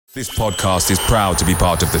This podcast is proud to be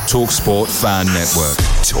part of the TalkSport Fan Network.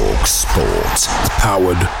 TalkSport.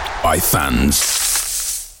 Powered by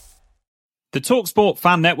fans. The TalkSport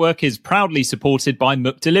Fan Network is proudly supported by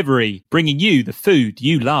McDelivery, bringing you the food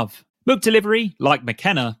you love. McDelivery, like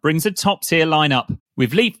McKenna, brings a top-tier lineup.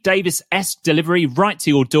 With Leif Davis-esque delivery right to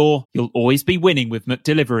your door, you'll always be winning with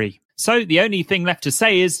McDelivery. So the only thing left to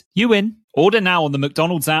say is, you win. Order now on the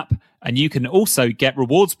McDonald's app, and you can also get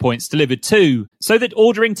rewards points delivered too, so that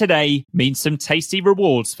ordering today means some tasty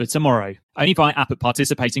rewards for tomorrow. Only via app at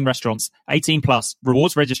participating restaurants. 18 plus.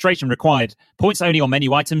 Rewards registration required. Points only on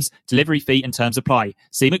menu items. Delivery fee and terms apply.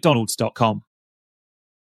 See mcdonalds.com.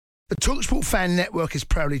 The TalkSport Fan Network is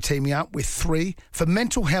proudly teaming up with 3 for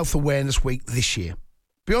Mental Health Awareness Week this year.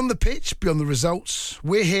 Beyond the pitch, beyond the results,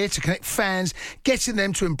 we're here to connect fans, getting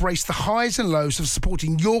them to embrace the highs and lows of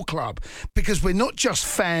supporting your club, because we're not just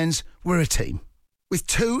fans, we're a team. With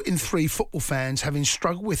 2 in 3 football fans having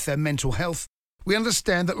struggled with their mental health, we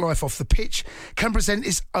understand that life off the pitch can present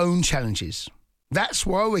its own challenges. That's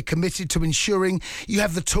why we're committed to ensuring you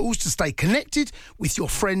have the tools to stay connected with your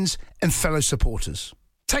friends and fellow supporters.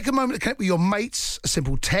 Take a moment to connect with your mates. A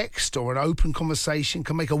simple text or an open conversation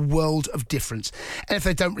can make a world of difference. And if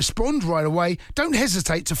they don't respond right away, don't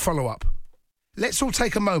hesitate to follow up. Let's all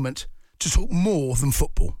take a moment to talk more than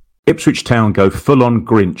football. Ipswich Town go full-on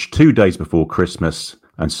Grinch 2 days before Christmas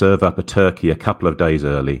and serve up a turkey a couple of days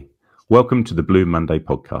early. Welcome to the Blue Monday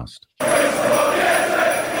podcast.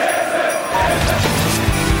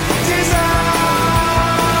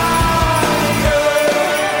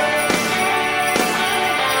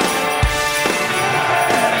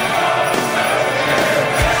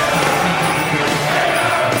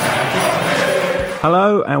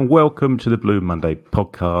 Hello and welcome to the Blue Monday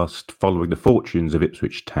podcast, following the fortunes of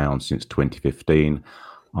Ipswich Town since 2015.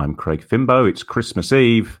 I'm Craig Fimbo. It's Christmas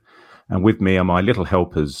Eve, and with me are my little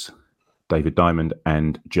helpers, David Diamond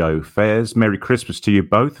and Joe Fairs. Merry Christmas to you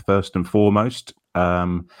both, first and foremost.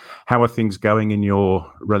 How are things going in your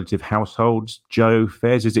relative households? Joe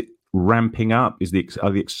Fairs, is it ramping up?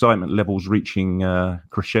 Are the excitement levels reaching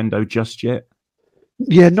crescendo just yet?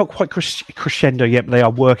 Yeah, not quite crescendo yet, but they are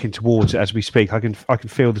working towards it as we speak. I can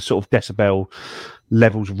feel the sort of decibel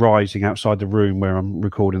levels rising outside the room where I'm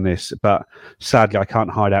recording this. But sadly, I can't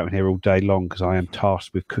hide out in here all day long because I am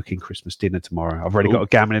tasked with cooking Christmas dinner tomorrow. I've already got a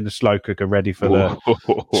gammon in the slow cooker ready for the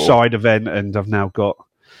side event, and I've now got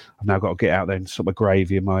to get out there and sort my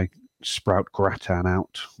gravy and my sprout gratin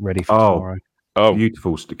out ready for tomorrow. Oh,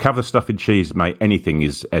 beautiful! Cover stuff in cheese, mate. Anything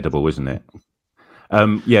is edible, isn't it?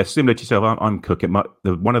 Yeah, similar to yourself, I'm cooking.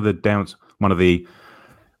 One of the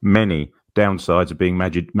many downsides of being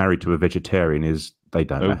married to a vegetarian is they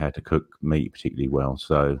don't know how to cook meat particularly well.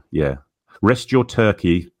 So, yeah, rest your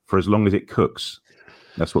turkey for as long as it cooks.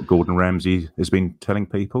 That's what Gordon Ramsay has been telling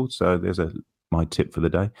people. So there's my tip for the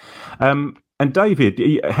day. And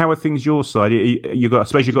David, how are things your side? I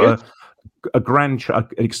suppose you've got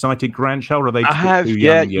an excited grandchild. Or are they? I have,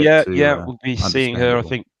 yeah. We'll be seeing her, I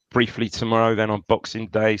think, briefly tomorrow, then on Boxing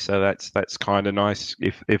Day, so that's kind of nice.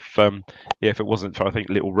 If it wasn't for, I think,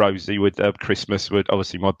 little Rosie, Christmas would,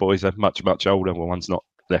 obviously my boys are much older. Well, one's not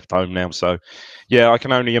left home now, so yeah, I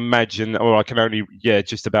can only imagine, or I can only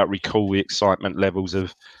just about recall the excitement levels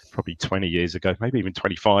of probably 20 years ago, maybe even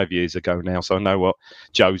 25 years ago now. So I know what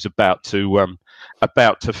Joe's about to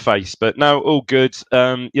face. But no, all good.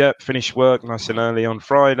 Finished work nice and early on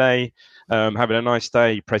Friday, having a nice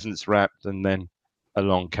day, presents wrapped, and then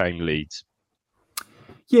along came LEEDS.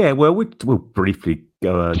 Yeah, well, we'll briefly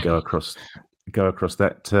go across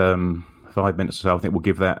that 5 minutes or so. I think we'll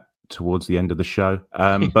give that towards the end of the show.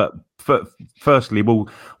 But firstly, we'll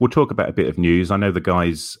talk about a bit of news. I know the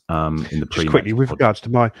guys in the pre. Just quickly, with regards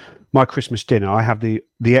to my Christmas dinner, I have the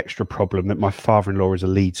extra problem that my father-in-law is a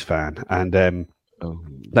LEEDS fan, and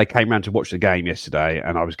they came round to watch the game yesterday,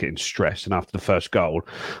 and I was getting stressed. And after the first goal,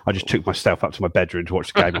 I just took myself up to my bedroom to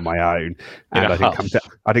watch the game on my own, and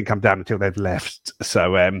I didn't come down until they've left.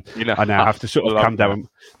 So I now have to sort of come down.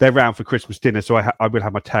 They're round for Christmas dinner, so I will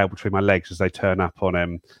have my tail between my legs as they turn up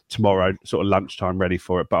on tomorrow, sort of lunchtime, ready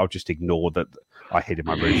for it. But I'll just ignore that I hid in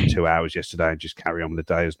my room for 2 hours yesterday and just carry on with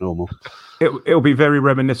the day as normal. It'll be very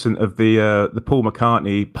reminiscent of the Paul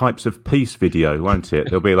McCartney Pipes of Peace video, won't it?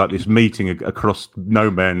 There'll be like this meeting across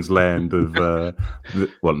no man's land of,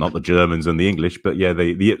 not the Germans and the English, but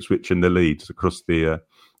the Ipswich and the LEEDS across the,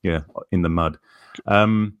 in the mud.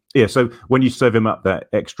 So when you serve him up that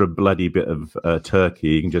extra bloody bit of turkey,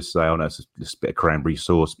 you can just say, oh no, it's just a bit of cranberry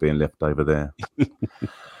sauce being left over there.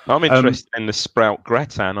 I'm interested in the sprout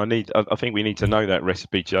gratin. I think we need to know that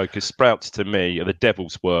recipe, Joe, because sprouts to me are the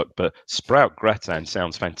devil's work, but sprout gratin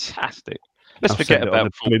sounds fantastic. Let's forget about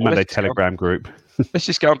the football. Monday Telegram group. Let's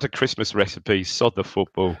just go on to Christmas recipes. Sod the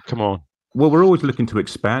football. Come on. Well, we're always looking to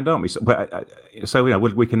expand, aren't we? So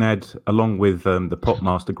we can add, along with the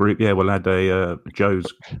Potmaster group. Yeah, we'll add a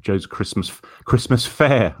Joe's Christmas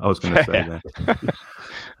fair. I was going to say that.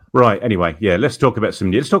 Right. Anyway, yeah. Let's talk about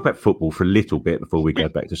football for a little bit before we go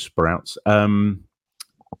back to Sprouts. I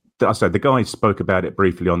say the guys spoke about it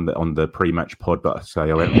briefly on the pre-match pod, but I say I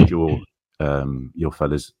haven't had your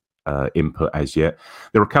fellas' input as yet.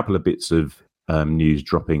 There are a couple of bits of news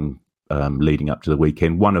dropping leading up to the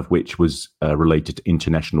weekend, one of which was related to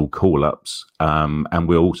international call-ups, and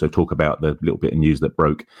we'll also talk about the little bit of news that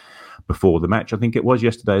broke before the match. I think it was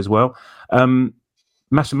yesterday as well.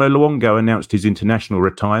 Massimo Luongo announced his international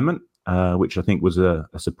retirement, which I think was a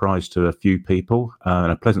surprise to a few people,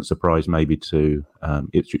 and a pleasant surprise maybe to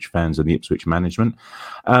Ipswich fans and the Ipswich management.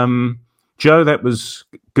 Joe, that was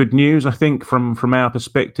good news, I think, from our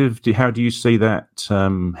perspective. How do you see that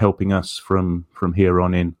helping us from here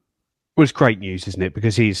on in? Well, it's great news, isn't it?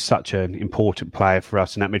 Because he's such an important player for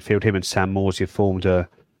us in that midfield. Him and Sam Morsey have formed a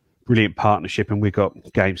brilliant partnership, and we've got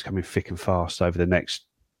games coming thick and fast over the next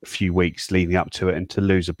few weeks leading up to it. And to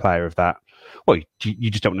lose a player of that, well,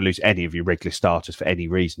 you just don't want to lose any of your regular starters for any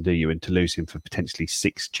reason, do you? And to lose him for potentially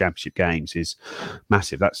 6 championship games is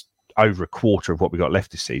massive. That's over a quarter of what we got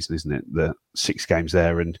left this season, isn't it? The 6 games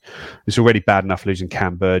there, and it's already bad enough losing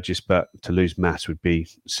Cam Burgess, but to lose Mass would be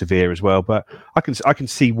severe as well. But I can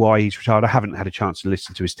see why he's retired. I haven't had a chance to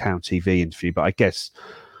listen to his Town TV interview, but I guess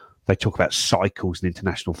they talk about cycles in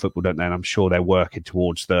international football, don't they? And I'm sure they're working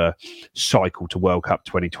towards the cycle to World Cup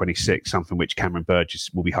 2026, something which Cameron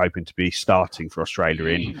Burgess will be hoping to be starting for Australia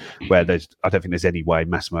in, where I don't think there's any way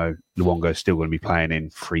Massimo Luongo is still going to be playing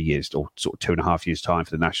in 3 years or sort of 2.5 years' time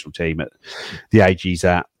for the national team at the age he's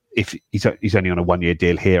at. If he's only on a 1-year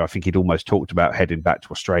deal here, I think he'd almost talked about heading back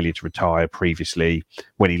to Australia to retire previously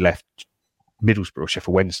when he left Middlesbrough,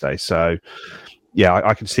 Sheffield Wednesday. So, yeah,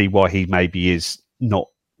 I can see why he maybe is not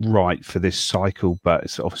right for this cycle, but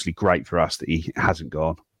it's obviously great for us that he hasn't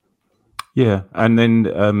gone. Yeah, and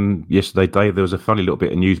then yesterday, Dave, there was a funny little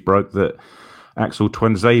bit of news broke that Axel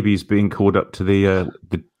Twanzebe is being called up to the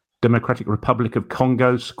Democratic Republic of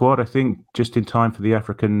Congo squad, I think, just in time for the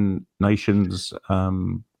African Nations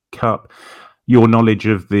Cup. Your knowledge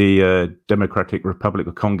of the Democratic Republic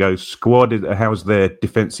of Congo squad, how's their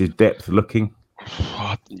defensive depth looking?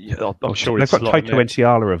 I'm sure they've got Toto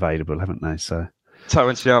Nsiala available, haven't they? So Toto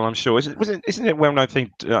Nsiala, I'm sure. Isn't it a well-known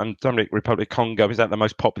thing? Democratic Republic of Congo, is that the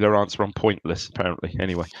most popular answer on Pointless? Apparently,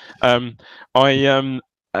 anyway. Yeah,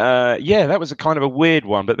 that was a kind of a weird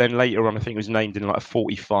one. But then later on, I think it was named in like a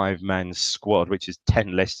 45-man squad, which is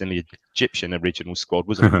 10 less than the Egyptian original squad,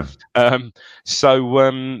 wasn't it? But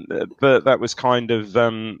that was kind of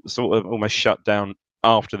sort of almost shut down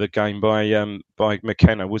after the game by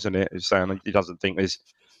McKenna, wasn't it? Saying he doesn't think there's.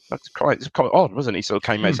 It's quite odd, wasn't it? He sort of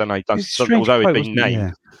came out saying, although he'd been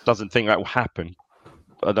named, doesn't think that will happen.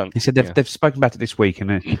 I don't. He said they've spoken about it this week,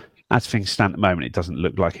 and as things stand at the moment, it doesn't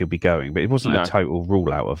look like he'll be going. But it wasn't a total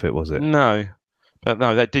rule out of it, was it? No, but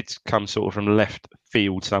no, that did come sort of from left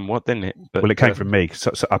field somewhat, didn't it? But, well, it came from me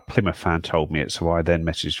because a Plymouth fan told me it, so I then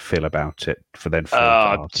messaged Phil about it for then.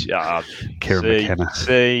 Kieran McKenna.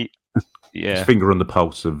 See. Yeah, his finger on the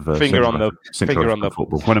pulse of finger on the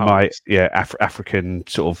football. One of my African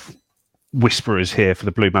sort of whisperers here for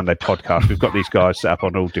the Blue Monday podcast. We've got these guys set up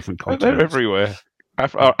on all different continents. They're everywhere.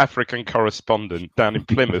 Our African correspondent down in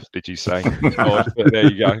Plymouth, did you say? But there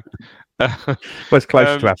you go. Well, it's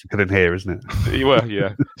closer to Africa than here, isn't it? Well,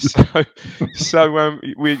 yeah. So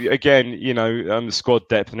we again, the squad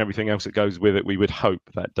depth and everything else that goes with it. We would hope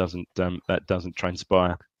that doesn't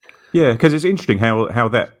transpire. Yeah, because it's interesting how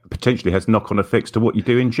that potentially has knock-on effects to what you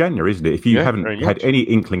do in January, isn't it? If you haven't had any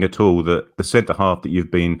inkling at all that the centre half that you've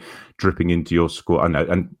been dripping into your squad, I know,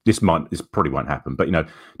 and this probably won't happen, but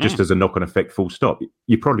just as a knock-on effect, full stop.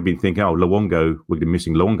 You've probably been thinking, Luongo, we're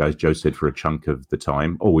missing Luongo, as Joe said, for a chunk of the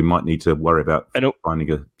time. Or we might need to worry about finding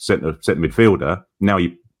a centre midfielder. Now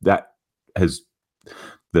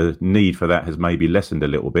the need for that has maybe lessened a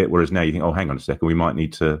little bit, whereas now you think, hang on a second, we might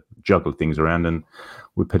need to juggle things around, and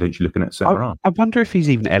we're potentially looking at centre half. I wonder if he's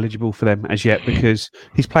even eligible for them as yet, because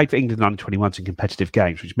he's played for England under-21s in competitive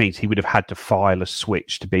games, which means he would have had to file a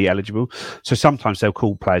switch to be eligible. So sometimes they'll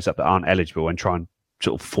call players up that aren't eligible and try and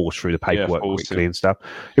sort of force through the paperwork quickly and stuff.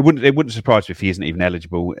 It wouldn't surprise me if he isn't even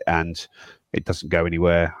eligible and it doesn't go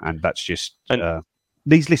anywhere, and that's just...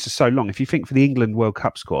 these lists are so long. If you think for the England World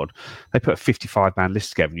Cup squad, they put a 55-man list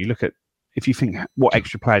together, and you look at, if you think what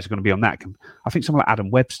extra players are going to be on that, I think someone like Adam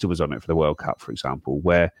Webster was on it for the World Cup, for example,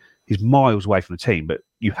 where he's miles away from the team, but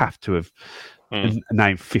you have to have and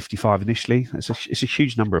named 55 initially. It's a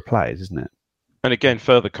huge number of players, isn't it? And again,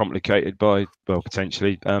 further complicated by, well,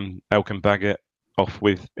 potentially Elkan Baggett off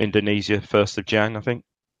with Indonesia 1st of Jan, I think.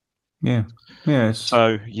 Yeah. Yes.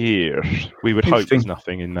 So, we would hope there's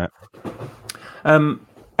nothing in that.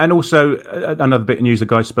 And also, another bit of news the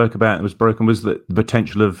guy spoke about that was broken was the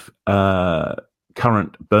potential of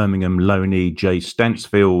current Birmingham loanee Jay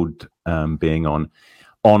Stansfield being on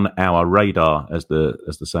our radar, as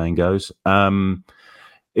the saying goes.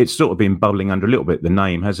 It's sort of been bubbling under a little bit, the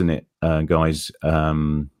name, hasn't it, guys?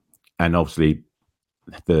 And obviously,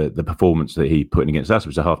 the performance that he put in against us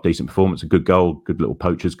was a half decent performance, a good goal, good little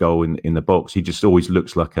poacher's goal in the box. He just always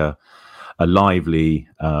looks like a lively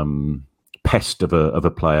pest of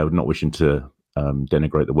a player. Not wishing to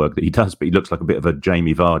denigrate the work that he does, but he looks like a bit of a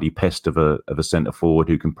Jamie Vardy pest of a centre forward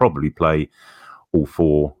who can probably play all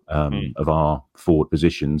four of our forward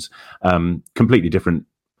positions. Completely different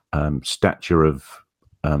stature of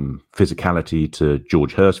physicality to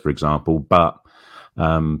George Hurst, for example, but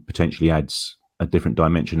potentially adds a different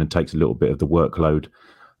dimension and takes a little bit of the workload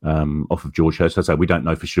off of George Hurst. So we don't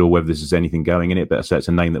know for sure whether this is anything going in it, but it's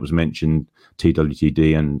a name that was mentioned.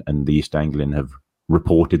 TWTD and the East Anglian have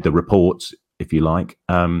reported the reports, if you like.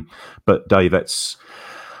 But Dave, that's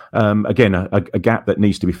again a gap that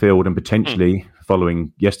needs to be filled, and potentially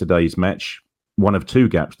following yesterday's match, one of two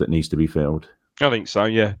gaps that needs to be filled. I think so,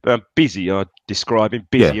 yeah. Busy, I'd describe him.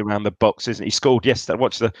 Busy around the box, isn't he? He scored yesterday.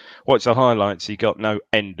 Watch the highlights. He got no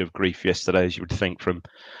end of grief yesterday, as you would think, from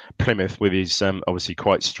Plymouth, with his obviously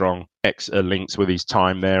quite strong links with his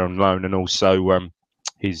time there on loan, and also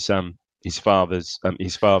his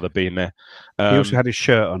father being there. He also had his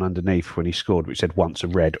shirt on underneath when he scored, which said "Once a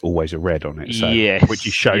red, always a red" on it. So, which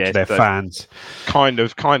he showed to their fans. Kind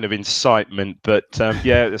of incitement, but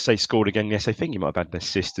let's say scored again. Yes, I think he might have had an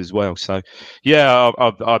assist as well. So, yeah,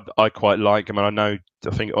 I quite like him, and I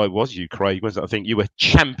think I was you, Craig. I think you were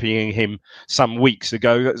championing him some weeks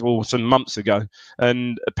ago, or some months ago,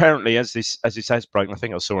 and apparently, as this has broken, I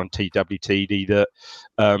think I saw on TWTD that.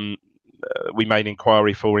 We made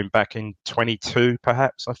inquiry for him back in 22,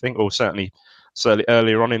 perhaps, I think, or certainly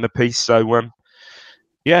earlier on in the piece. So,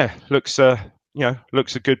 looks a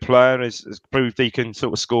good player. Has proved he can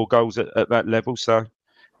sort of score goals at that level. So,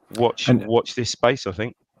 watch this space, I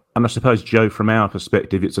think. And I suppose, Joe, from our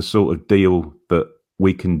perspective, it's a sort of deal that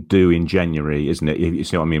we can do in January, isn't it? You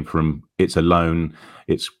see what I mean? It's a loan.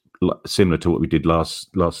 It's similar to what we did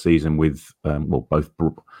last season with both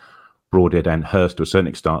Broadhead and Hurst to a certain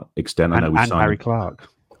extent. I know we signed Harry Clark.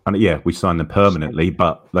 And we signed them permanently,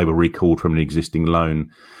 but they were recalled from an existing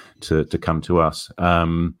loan to come to us.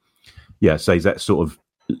 So that sort of,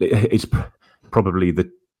 it's probably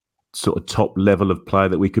the sort of top level of player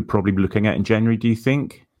that we could probably be looking at in January, do you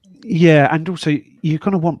think? Yeah, and also you're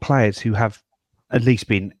going to want players who have at least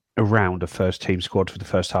been around a first team squad for the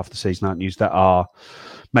first half of the season, aren't you? That are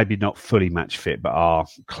maybe not fully match fit, but are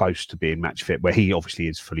close to being match fit, where he obviously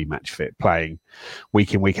is fully match fit, playing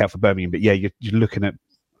week in, week out for Birmingham. But yeah, you're looking at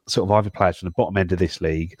sort of either players from the bottom end of this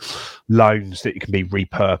league, loans that can be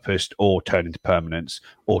repurposed or turn into permanents,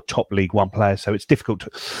 or top League One players. So it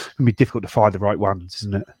can be difficult to find the right ones,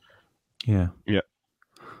 isn't it? Yeah.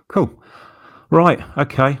 Cool. Right.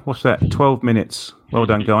 Okay. What's that? 12 minutes. Well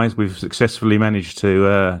done, guys. We've successfully managed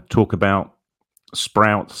to talk about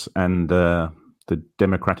Sprouts and the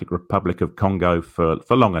Democratic Republic of Congo for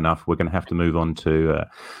long enough. We're going to have to move on to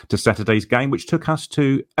Saturday's game, which took us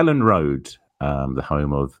to Ellen Road, the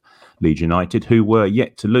home of Leeds United, who were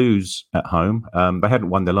yet to lose at home. They hadn't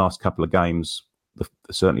won their last couple of games,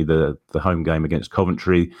 certainly the home game against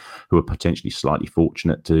Coventry, who were potentially slightly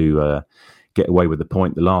fortunate to get away with the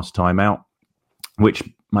point the last time out, which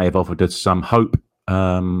may have offered us some hope,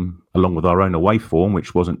 along with our own away form,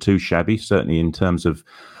 which wasn't too shabby, certainly in terms of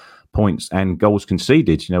points and goals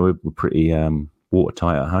conceded. We're pretty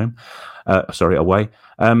watertight at home. Away.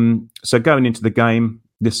 So going into the game,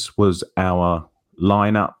 this was our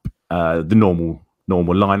lineup, the normal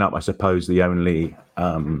lineup. I suppose the only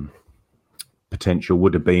potential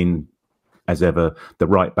would have been, as ever, the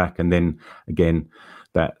right back, and then again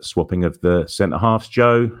that swapping of the centre halves.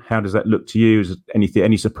 Joe, how does that look to you? Is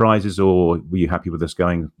any surprises, or were you happy with us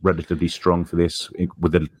going relatively strong for this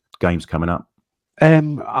with the games coming up?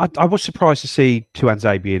 I was surprised to see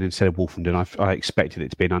Tuanzebe in instead of Wolfenden. I expected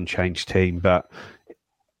it to be an unchanged team, but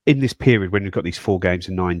in this period, when we've got these 4 games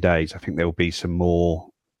in 9 days, I think there will be some more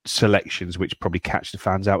selections which probably catch the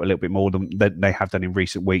fans out a little bit more than they have done in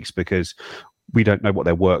recent weeks, because we don't know what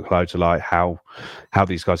their workloads are like, how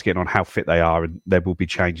these guys are getting on, how fit they are, and there will be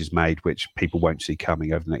changes made which people won't see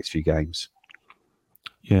coming over the next few games.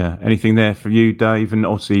 Yeah. Anything there for you, Dave? And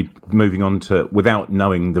obviously, moving on to, without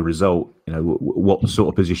knowing the result, what sort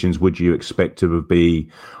of positions would you expect to be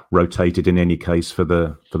rotated in any case for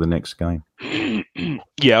the next game?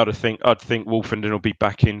 Yeah, I'd think Wolfenden will be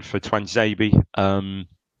back in for Twanzebe.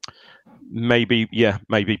 Maybe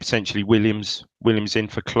potentially Williams in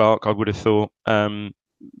for Clark. I would have thought.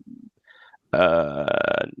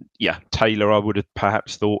 Taylor, I would have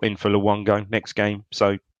perhaps thought in for Luongo next game.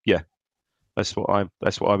 So yeah, that's what I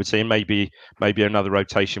would say. And maybe another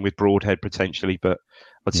rotation with Broadhead potentially, but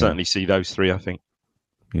I'd certainly see those three, I think.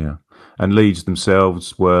 Yeah, and Leeds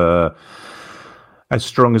themselves were as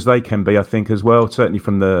strong as they can be, I think, as well. Certainly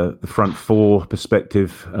from the front four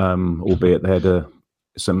perspective, albeit they had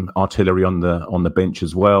some artillery on the bench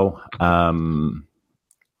as well.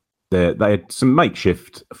 They had some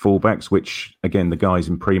makeshift fullbacks, which again the guys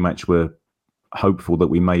in pre-match were hopeful that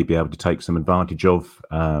we may be able to take some advantage of.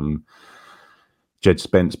 Jed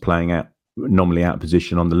Spence playing normally out of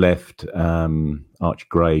position on the left. Archie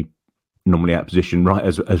Gray normally out of position right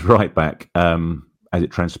as right back. As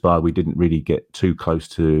it transpired, we didn't really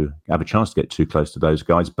have a chance to get too close to those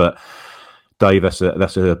guys. But Dave, that's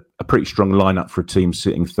a pretty strong lineup for a team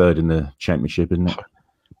sitting third in the championship, isn't it?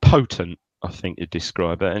 Potent, I think you'd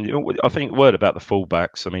describe it. And I think a word about the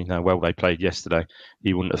fullbacks. I mean, how well they played yesterday.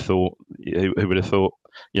 You wouldn't have thought. Who would have thought?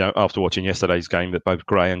 After watching yesterday's game, that both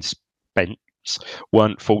Gray and Spence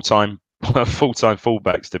weren't full-time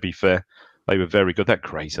fullbacks. To be fair, they were very good. That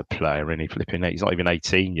Gray's a player, and he's not even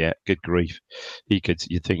 18 yet. Good grief, you'd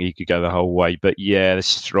think he could go the whole way. But yeah, they're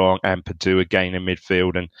strong. And Padu again in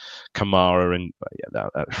midfield, and Kamara, and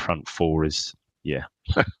that front four is too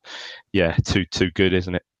good,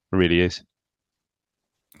 isn't it? It really is.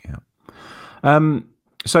 Yeah.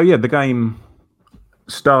 The game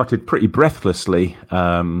started pretty breathlessly.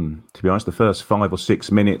 To be honest, the first 5 or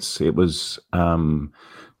 6 minutes, it was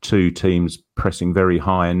two teams pressing very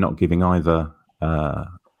high and not giving either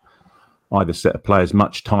set of players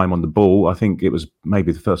much time on the ball. I think it was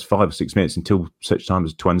maybe the first 5 or 6 minutes until such time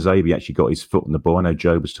as Twanzebe actually got his foot on the ball. I know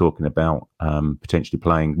Joe was talking about potentially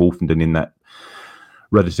playing Wolfenden in that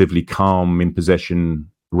relatively calm in possession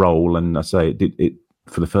role, and I say it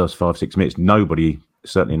for the first 5 or 6 minutes. Nobody,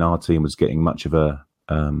 certainly in our team, was getting much of a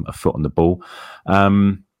foot on the ball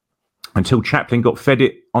until Chaplin got fed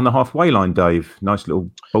it on the halfway line. Dave, nice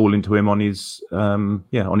little ball into him on his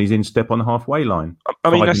instep on the halfway line. I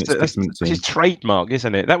mean, that's his trademark,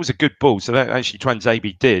 isn't it? That was a good ball. So that actually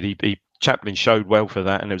Twanzebe did. Chaplin showed well for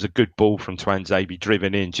that, and it was a good ball from Twanzebe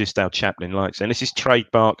driven in, just how Chaplin likes it. And it's his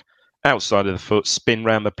trademark outside of the foot spin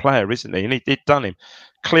round the player, isn't he? And it done him.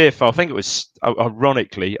 Clear foul. I think it was,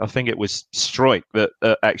 ironically, Stroik that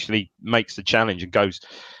actually makes the challenge and goes.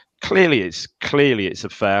 Clearly, it's a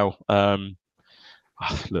foul.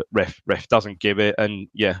 Look, ref doesn't give it, and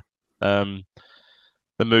the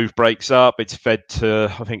move breaks up. It's fed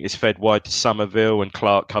wide to Somerville, and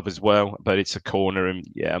Clark covers well, but it's a corner. And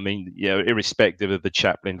irrespective of the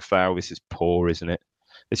Chaplin foul, this is poor, isn't it?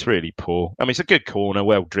 It's really poor. I mean, it's a good corner,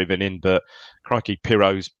 well driven in, but crikey,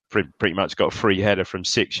 Pirro's pretty much got a free header from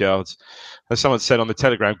 6 yards. As someone said on the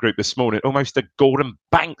Telegram group this morning, almost a Gordon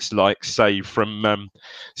Banks-like save from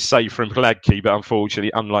Gladkey, but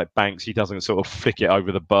unfortunately, unlike Banks, he doesn't sort of flick it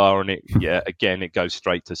over the bar, and it goes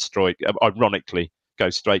straight to Stroik. Ironically,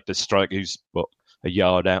 goes straight to Stroik, who's a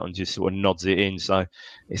yard out, and just sort of nods it in. So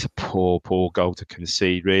it's a poor goal to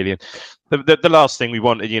concede, really. And the last thing we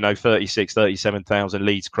wanted, 37,000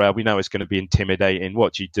 Leeds crowd, we know it's going to be intimidating.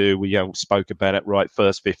 What do you do? We spoke about it, right?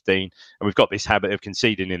 First 15, and we've got this habit of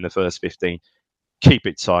conceding in the first 15. Keep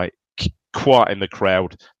it tight, quieten the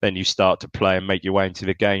crowd, then you start to play and make your way into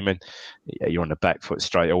the game, and you're on the back foot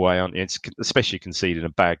straight away, aren't you? It's especially conceding a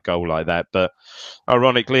bad goal like that. But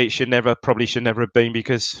ironically, it probably should never have been,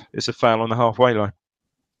 because it's a foul on the halfway line.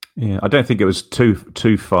 Yeah, I don't think it was too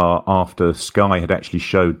far after Sky had actually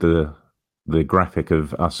showed the graphic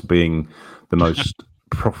of us being the most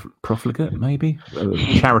profligate, maybe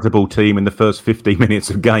charitable team in the first 15 minutes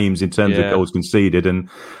of games in terms of goals conceded, and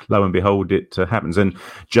lo and behold, it happens. And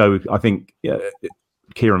Joe, I think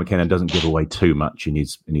Kieran McKenna doesn't give away too much in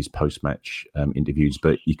his post-match interviews,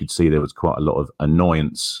 but you could see there was quite a lot of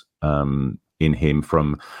annoyance in him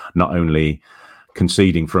from not only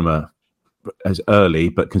conceding from as early,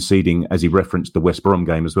 but conceding, as he referenced the West Brom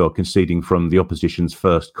game as well, conceding from the opposition's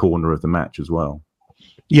first corner of the match as well.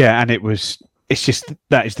 Yeah, and it's just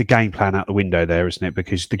that is the game plan out the window there, isn't it?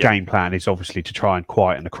 Because the game plan is obviously to try and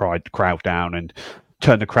quieten the crowd down and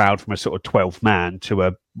turn the crowd from a sort of 12 man to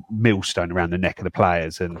a millstone around the neck of the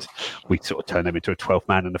players, and we sort of turned them into a 12th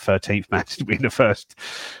man and a 13th man in the first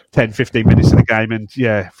 10, 15 minutes of the game. And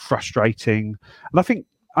yeah, frustrating. And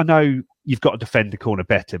I know you've got to defend the corner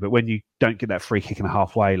better, but when you don't get that free kick in the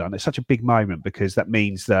halfway line, it's such a big moment, because that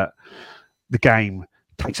means that the game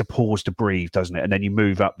takes a pause to breathe, doesn't it? And then you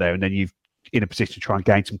move up there, and then you're in a position to try and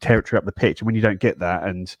gain some territory up the pitch. And when you don't get that,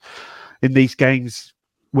 and in these games,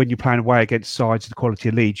 when you're playing away against sides of the quality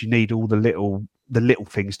of Leeds, you need all the little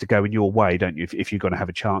things to go in your way, don't you, if you're going to have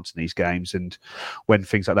a chance in these games. And when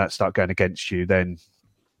things like that start going against you, then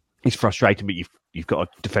it's frustrating, but you've got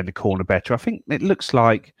to defend the corner better. I think it looks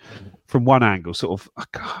like, from one angle, sort of,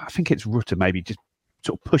 I think it's Rutter maybe just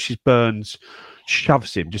sort of pushes Burns,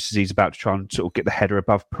 shoves him just as he's about to try and sort of get the header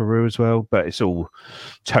above Peru as well. But it's all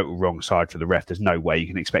total wrong side for the ref. There's no way you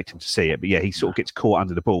can expect him to see it. But yeah, he sort of gets caught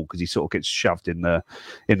under the ball because he sort of gets shoved in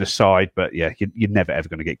the side. But yeah, you're never ever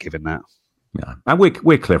going to get given that. No, and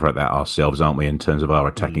we're clever at that ourselves, aren't we? In terms of our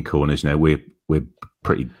attacking corners, we're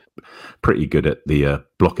pretty good at the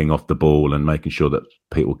blocking off the ball and making sure that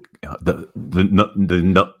people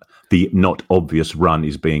the not obvious run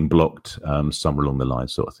is being blocked somewhere along the line,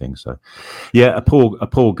 sort of thing. So, yeah, a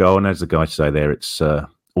poor goal, and as the guys say there, it's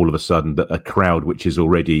all of a sudden that a crowd which is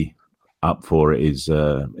already up for it is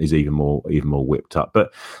even more whipped up.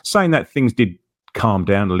 But saying that, things did calm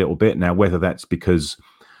down a little bit. Now, whether that's because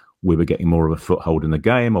we were getting more of a foothold in the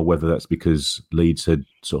game, or whether that's because Leeds had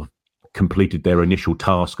sort of completed their initial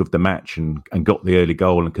task of the match and got the early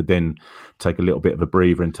goal and could then take a little bit of a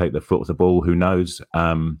breather and take the foot off the ball, who knows?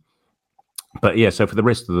 But yeah, so for the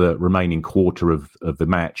rest of the remaining quarter of the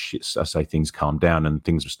match, I say things calmed down and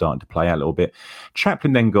things were starting to play out a little bit.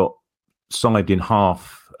 Chaplin then got sided in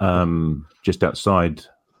half just outside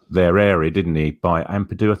their area, didn't he, by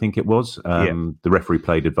Ampadu, I think it was. The referee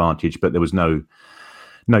played advantage, but there was no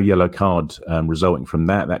yellow card resulting from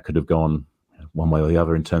that. That could have gone one way or the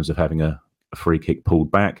other in terms of having a free kick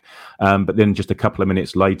pulled back. But then just a couple of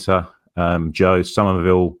minutes later, Joe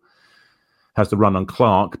Somerville has the run on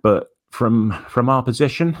Clark, but from our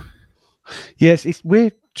position. Yes,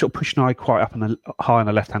 we're sort of pushing quite up high on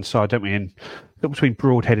the left-hand side, don't we? And between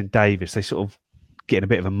Broadhead and Davis, they sort of getting a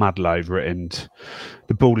bit of a muddle over it, and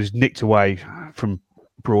the ball is nicked away from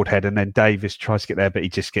Broadhead, and then Davis tries to get there, but he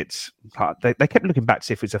just gets. They kept looking back to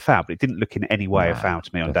see if it's a foul, but it didn't look in any way a foul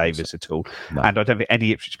to me on Davis at all. No. And I don't think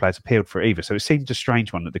any Ipswich players appealed for it either. So it seemed a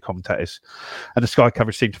strange one that the commentators and the Sky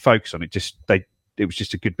coverage seemed to focus on. It was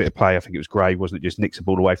just a good bit of play. I think it was Gray, wasn't it? Just nicks the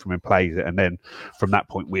ball away from him, plays it, and then from that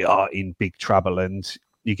point we are in big trouble. And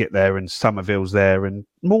you get there, and Somerville's there, and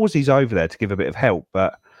Morsey's over there to give a bit of help,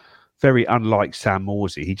 but very unlike Sam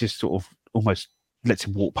Morsey, he just sort of almost lets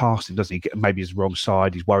him walk past him, doesn't he? Maybe he's wrong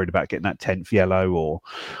side. He's worried about getting that 10th yellow or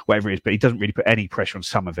whatever it is, but he doesn't really put any pressure on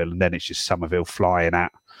Somerville, and then it's just Somerville flying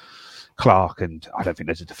at Clark, and I don't think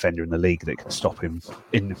there's a defender in the league that can stop him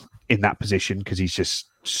in that position, because he's just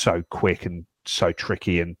so quick and so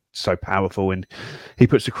tricky and so powerful, and he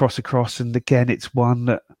puts the cross across, and again it's one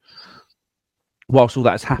that, whilst all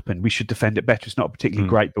that has happened, we should defend it better. It's not a particularly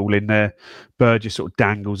great ball in there. Burgess sort of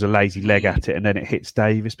dangles a lazy leg at it, and then it hits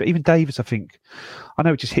Davis. But even Davis, I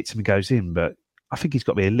know it just hits him and goes in, but I think he's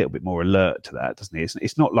got to be a little bit more alert to that, doesn't he?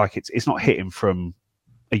 It's not like it's not hit him from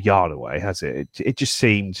a yard away, has it? It just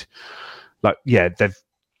seemed like, yeah,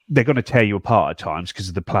 they're going to tear you apart at times because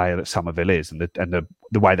of the player that Somerville is and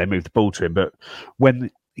the way they move the ball to him. But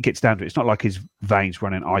when it gets down to it, it's not like his veins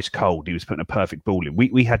running ice cold. He was putting a perfect ball in.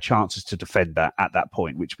 We had chances to defend that at that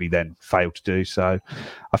point, which we then failed to do. So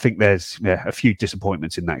I think there's a few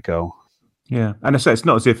disappointments in that goal. Yeah, and I say it's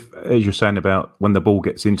not as if, as you're saying about when the ball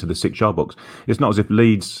gets into the 6-yard box, it's not as if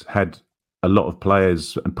Leeds had a lot of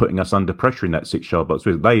players and putting us under pressure in that 6-yard box.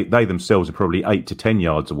 They themselves are probably 8 to 10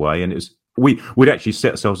 yards away, and we'd actually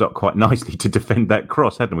set ourselves up quite nicely to defend that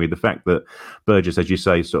cross, hadn't we? The fact that Burgess, as you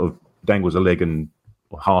say, sort of dangles a leg and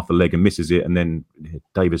half a leg and misses it, and then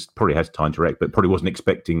Davis probably has time to react, but probably wasn't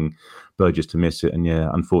expecting Burgess to miss it, and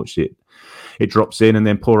unfortunately it drops in, and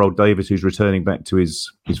then poor old Davis, who's returning back to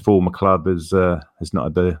his former club, has not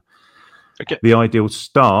had the ideal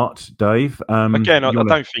start. Dave, again, I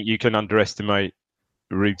don't think you can underestimate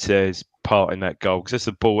Ruter's part in that goal, because it's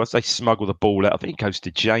the ball, as they smuggle the ball out, I think it goes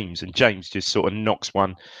to James, and James just sort of knocks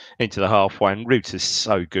one into the halfway, and Ruter's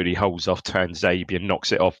so good, he holds off Tanzabia and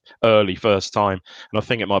knocks it off early first time, and I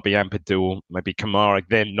think it might be Ampadu or maybe Kamara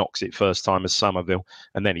then knocks it first time as Somerville,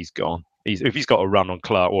 and then he's gone. If he's got a run on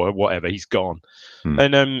Clark or whatever, he's gone.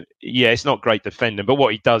 And it's not great defending, but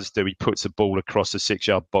what he does do, he puts the ball across the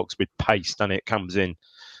 6-yard box with pace, and it comes in.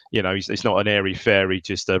 It's not an airy fairy,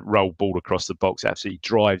 just a roll ball across the box. Absolutely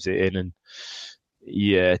drives it in, and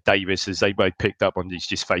yeah, Davis, as they both picked up on, he's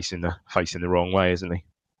just facing the wrong way, isn't he?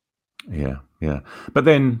 Yeah. But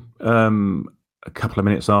then a couple of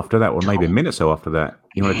minutes after that, or maybe a minute or so after that,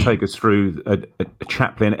 you want to take us through a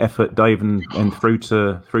Chaplin effort, Dave, and through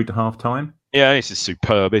to half time? Yeah, this is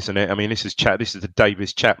superb, isn't it? I mean, this is the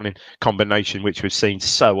Davis-Chaplin combination, which we've seen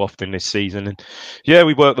so often this season. And yeah,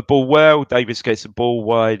 we work the ball well. Davis gets the ball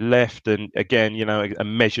wide left, and again, a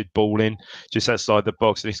measured ball in just outside the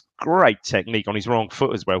box. And it's great technique on his wrong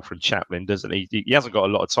foot as well from Chaplin, doesn't he? He hasn't got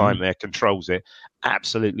a lot of time there, controls it,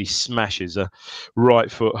 absolutely smashes a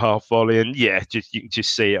right foot half volley, and yeah, you can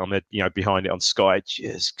just see it on the behind it on Sky. It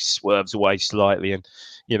just swerves away slightly, and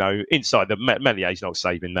inside the Mellier's not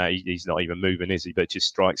saving that. He's not even moving, is he? But just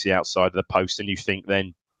strikes the outside of the post, and you think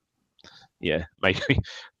then, yeah,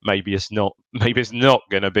 maybe it's not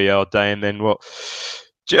going to be our day. And then what?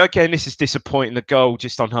 Again, this is disappointing. The goal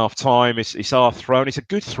just on half time. It's our throw, and it's a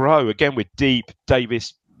good throw. Again, we're deep.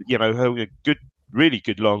 Davis, a good, really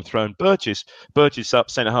good long throw. And Burgess up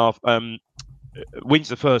centre half. Wins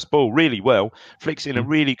the first ball really well, flicks in a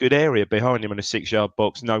really good area behind him in a 6-yard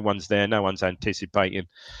box. No one's there, no one's anticipating,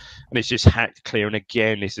 and it's just hacked clear. And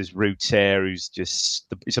again, this is Ruter, who's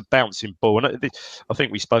it's a bouncing ball. And I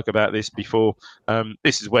think we spoke about this before.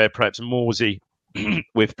 This is where perhaps Morsey,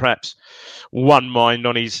 with perhaps one mind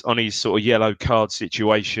on his sort of yellow card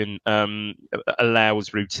situation,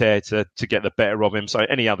 allows Ruter to get the better of him. So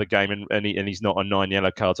any other game, and he's not on 9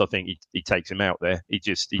 yellow cards, I think he takes him out there. He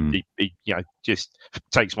just just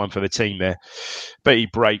takes one for the team there. But he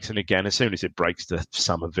breaks, and again, as soon as it breaks to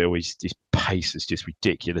Somerville, his pace is just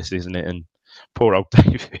ridiculous, isn't it? And poor old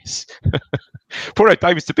Davis.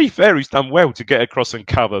 To be fair, he's done well to get across and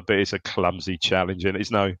cover, but it's a clumsy challenge, and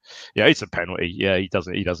it's a penalty. Yeah, he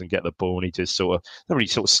doesn't get the ball, and he just sort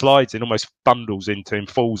of slides in, almost bundles into him,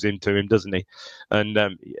 falls into him, doesn't he? And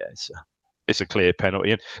it's a clear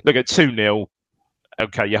penalty. And look at 2-0.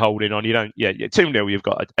 Okay, you're holding on. You don't. Yeah, 2-0. You've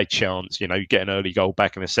got a chance. You get an early goal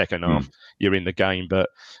back in the second half. You're in the game, but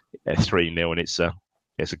 3-0, and it's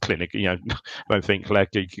a clinic. I don't think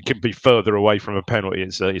Laggy can be further away from a penalty.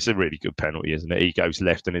 It's a really good penalty, isn't it? He goes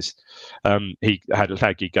left, and it's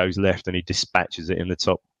Laggy goes left, and he dispatches it in the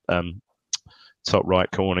top right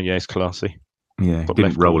corner. Yeah, it's classy. Yeah, he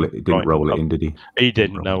didn't roll it. He didn't roll it in, did he? He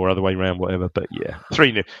didn't. No, or other way around, whatever. But yeah,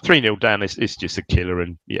 3-0 down. It's just a killer,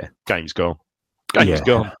 and yeah, game's gone. Game's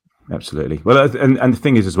gone. Absolutely. Well, and the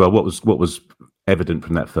thing is as well, what was evident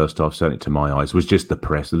from that first half, certainly to my eyes, was just the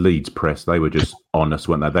press, the Leeds press. They were just on us,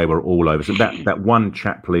 weren't they? They were all over. So that one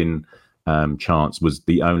Chaplin chance was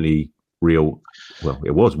the only real. Well,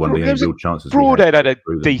 it was one of the only real chances. Broadhead had a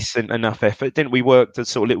decent enough effort, didn't we? Worked a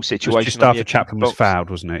sort of little situation just after Chaplin was fouled,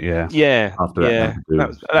 wasn't it? Yeah. Yeah. After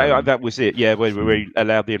that was it. Yeah, where we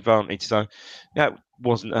allowed the advantage. So that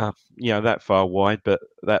wasn't that far wide, but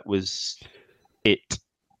that was it.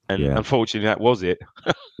 And unfortunately, that was it.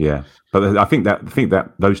 Yeah, but I think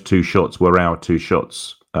that those two shots were our two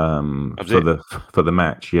shots for the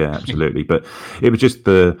match. Yeah, absolutely. But it was just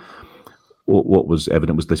what was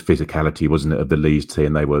evident was this physicality, wasn't it, of the Leeds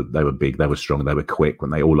team? They were big, they were strong, they were quick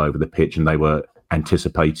when they all over the pitch, and they were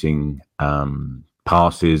anticipating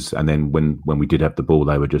passes. And then when we did have the ball,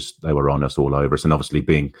 they were on us, all over us. And obviously,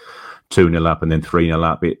 being 2-0 up and then 3-0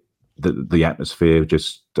 up, the atmosphere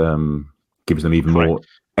just gives them even more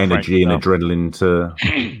energy and adrenaline to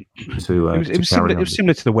it was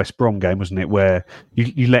similar to the West Brom game, wasn't it, where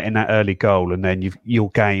you let in that early goal, and then your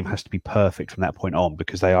game has to be perfect from that point on,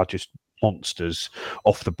 because they are just monsters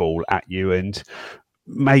off the ball at you. And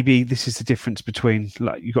maybe this is the difference between,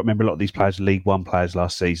 like, you've got to remember, a lot of these players are League One players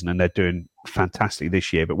last season, and they're doing fantastic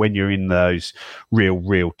this year. But when you're in those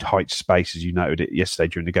real tight spaces, you noted it yesterday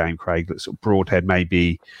during the game, Craig, that sort of Broadhead may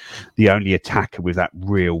be the only attacker with that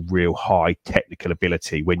real high technical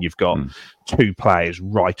ability, when you've got two players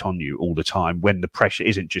right on you all the time, when the pressure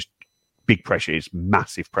isn't just big pressure, it's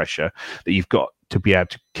massive pressure, that you've got to be able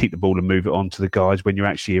to keep the ball and move it on to the guys when you're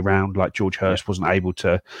actually around. Like George Hurst wasn't able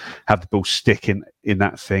to have the ball stick in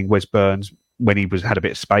that thing. Wes Burns, when he had a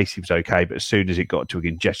bit of space, he was okay, but as soon as it got to a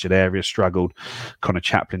congested area, struggled. Connor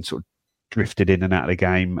Chaplin sort of drifted in and out of the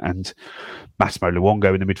game, and Massimo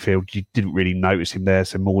Luongo in the midfield, you didn't really notice him there,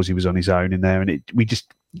 so Morsey was on his own in there, and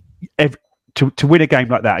to win a game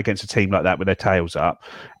like that against a team like that with their tails up,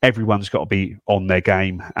 everyone's got to be on their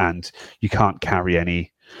game, and you can't carry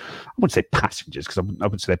any, I wouldn't say passengers, because I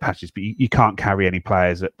wouldn't say they're passengers, but you can't carry any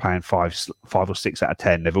players that playing 5 or 6 out of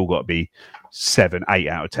 10. They've all got to be 7, 8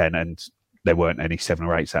 out of 10, and there weren't any 7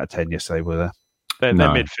 or 8 out of 10 yesterday, were there? Their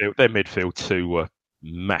midfield too were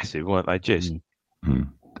massive, weren't they? Just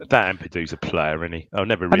that Ampadu's a player, isn't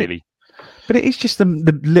he? But it is just the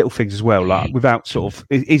little things as well, like without sort of,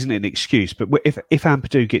 it isn't an excuse, but if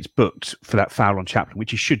Ampadu gets booked for that foul on Chaplin,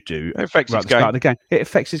 which he should do, it affects his at the start of the game, it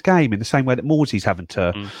affects his game in the same way that Morsey's having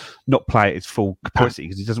to not play at its full capacity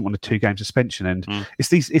because he doesn't want a 2-game suspension. And it's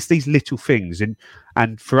these little things,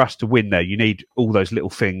 and for us to win there, you need all those little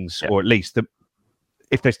things, or at least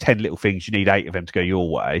if there's 10 little things, you need 8 of them to go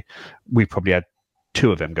your way. We probably had 2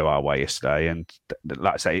 of them go our way yesterday, and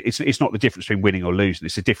like I say, it's not the difference between winning or losing.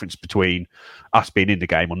 It's the difference between us being in the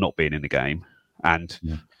game or not being in the game, and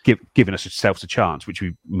giving us ourselves a chance, which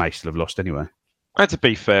we may still have lost anyway. And to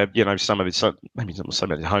be fair, some of the maybe not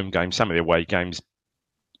some of the home games, some of the away games,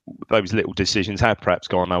 those little decisions have perhaps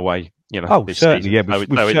gone our way. Certainly, season. Yeah, we've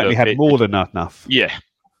certainly had more than enough. Yeah,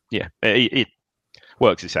 it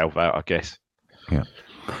works itself out, I guess. Yeah.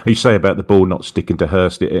 You say about the ball not sticking to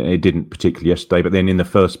Hurst, it didn't particularly yesterday, but then in the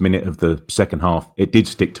first minute of the second half, it did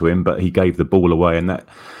stick to him, but he gave the ball away, and that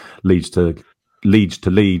leads to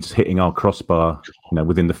Leeds hitting our crossbar,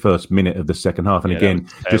 within the first minute of the second half. And again,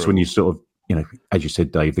 just when you sort of, as you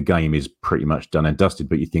said, Dave, the game is pretty much done and dusted,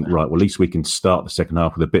 but you think, right, well, at least we can start the second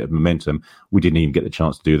half with a bit of momentum. We didn't even get the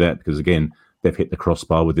chance to do that because, again, they've hit the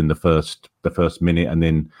crossbar within the first minute, and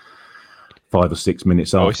then 5 or 6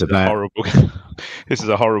 minutes after that. Horrible. This is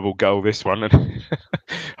a horrible goal, this one.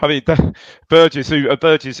 I mean, Burgess,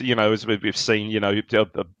 as we've seen,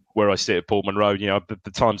 where I sit at Portman Road,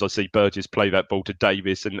 the times I see Burgess play that ball to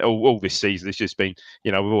Davis, and all this season, it's just been,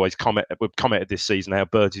 we've always commented this season how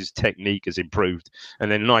Burgess' technique has improved,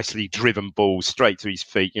 and then nicely driven balls straight to his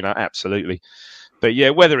feet, absolutely. But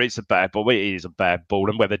yeah, whether it's a bad ball, it is a bad ball,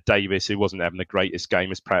 and whether Davis, who wasn't having the greatest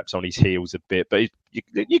game, is perhaps on his heels a bit. But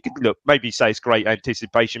you could maybe say it's great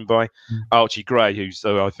anticipation by Archie Gray, who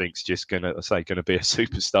I think is just going to be a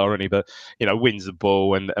superstar, isn't he? But wins the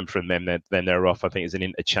ball, and from them then they're off. I think it's an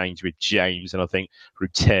interchange with James, and I think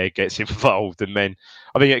Ruter gets involved, and then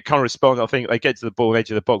I think it corresponds. I think they get to the ball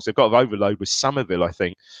edge of the box. They've got an overload with Somerville, I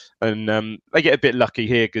think, and they get a bit lucky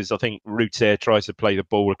here because I think Ruter tries to play the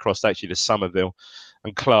ball across actually to Somerville.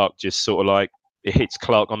 And Clark just sort of it hits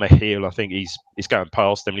Clark on the heel. I think he's going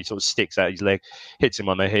past him. And he sort of sticks out his leg, hits him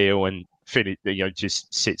on the heel, and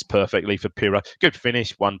just sits perfectly for Pirro. Good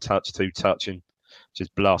finish, 1 touch, 2 touch, and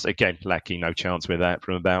just blast again. Lackey, no chance with that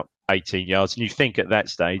from about 18 yards. And you think at that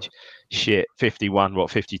stage,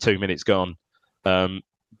 52 minutes gone.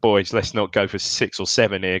 Boys, let's not go for 6 or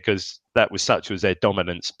 7 here because that was such was their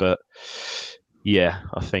dominance. But yeah,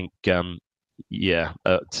 I think.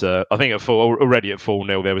 I think already at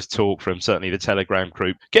 4-0 there was talk from certainly the Telegram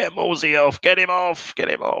group, get Morsey off, get him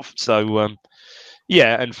off. So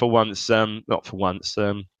and for once, not for once,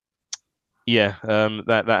 that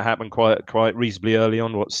happened quite reasonably early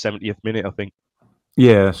on. 70th minute, I think.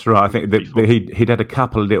 Yeah, that's right. I think he'd had a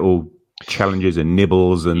couple of little challenges and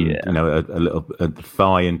nibbles, and a little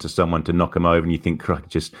thigh into someone to knock him over, and you think, I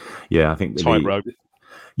think tightrope.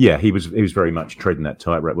 Yeah, he was very much treading that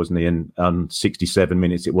tightrope, wasn't he? And 67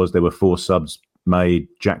 minutes there were 4 subs made: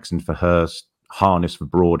 Jackson for Hurst, Harness for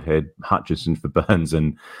Broadhead, Hutchinson for Burns,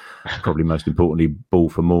 and probably most importantly, Ball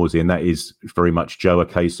for Morsey. And that is very much, Joe, a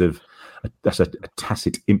case of that's a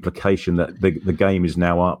tacit implication that the game is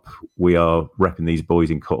now up. We are wrapping these boys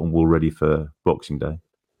in cotton wool ready for Boxing Day.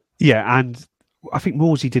 Yeah, and I think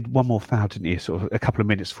Morsey did one more foul, didn't he? Sort of a couple of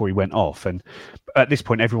minutes before he went off. And at this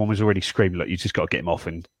point, everyone was already screaming, look, you just got to get him off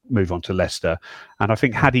and move on to Leicester. And I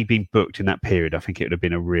think had he been booked in that period, I think it would have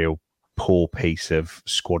been a real poor piece of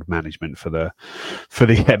squad management for the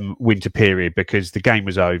winter period, because the game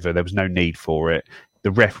was over. There was no need for it.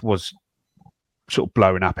 The ref was sort of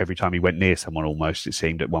blowing up every time he went near someone, almost, it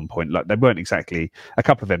seemed at one point. Like, they weren't exactly, a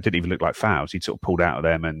couple of them didn't even look like fouls. He'd sort of pulled out of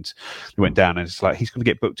them and he went down, and it's like, he's going to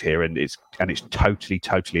get booked here, and it's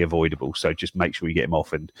totally avoidable. So just make sure you get him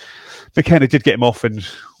off. And McKenna did get him off, and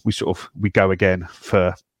we go again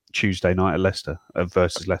for Tuesday night at Leicester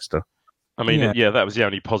versus Leicester. I mean, that was the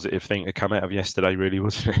only positive thing to come out of yesterday, really,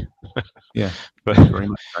 wasn't it? Yeah, but very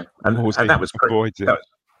much so. And that was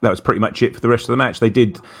pretty much it for the rest of the match. They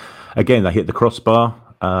did. Again, they hit the crossbar.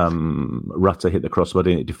 Rutter hit the crossbar,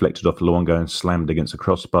 and it deflected off Luongo and slammed against the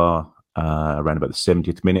crossbar around about the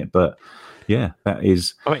 70th minute. But yeah, that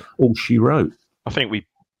is all she wrote. I think we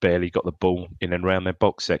barely got the ball in and around their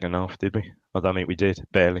box second half, did we? I don't think we did.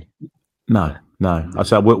 Barely. No. I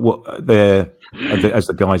say as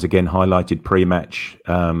the guys again highlighted pre-match,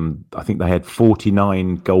 I think they had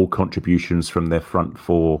 49 goal contributions from their front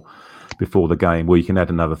four before the game. Well, you can add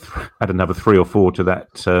another 3 or 4 to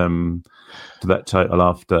that total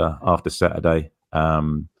after Saturday.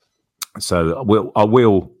 So I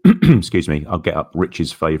will excuse me. I'll get up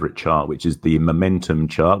Rich's favourite chart, which is the momentum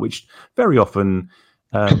chart, which very often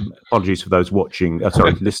Apologies for those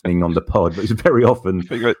listening on the pod, but it's very often. I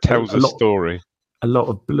think that tells a story. A lot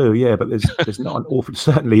of blue, yeah, but there's not an awful.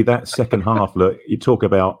 Certainly, that second half. Look, you talk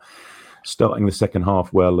about starting the second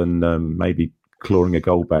half well and maybe clawing a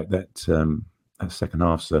goal back. That second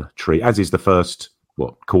half's a treat, as is the first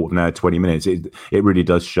quarter now, 20 minutes. It really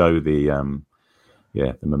does show the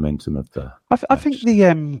momentum of the. I think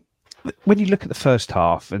when you look at the first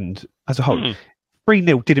half and as a whole.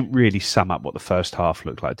 3-0 didn't really sum up what the first half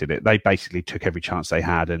looked like, did it? They basically took every chance they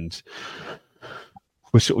had and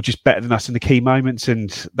were sort of just better than us in the key moments,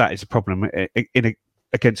 and that is a problem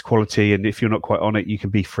against quality. And if you're not quite on it, you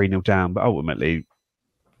can be 3-0 down. But ultimately,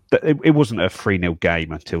 it wasn't a 3-0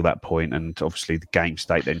 game until that point, and obviously the game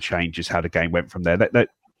state then changes how the game went from there.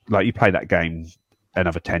 Like you play that game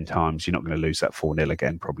another 10 times, you're not going to lose that 4-0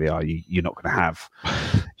 again, probably, are you? You're not going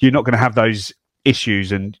to have those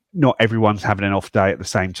issues, and not everyone's having an off day at the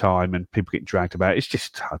same time and people getting dragged about. It's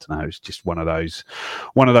just, I don't know, it's just one of those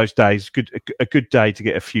days. A good day to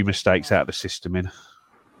get a few mistakes out of the system in.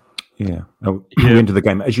 Yeah. We entered the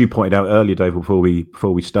game, as you pointed out earlier, Dave, before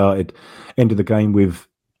we started, entered the game with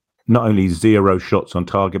not only 0 shots on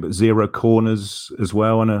target but 0 corners as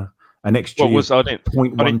well, and an XG of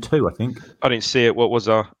 0.12, I think. I didn't see it. What was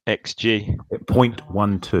our XG?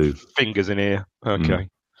 0.12. Fingers in ear. Okay.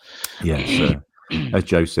 Yeah, so as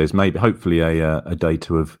Joe says, hopefully a day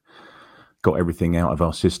to have got everything out of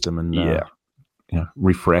our system and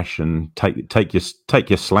refresh and take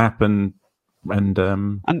your slap and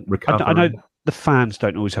recover. I know the fans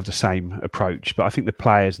don't always have the same approach, but I think the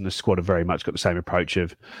players and the squad have very much got the same approach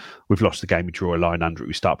of we've lost the game, we draw a line under it,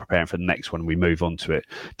 we start preparing for the next one and we move on to it.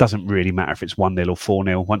 Doesn't really matter if it's 1-0 or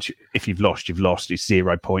 4-0. If you've lost, you've lost. It's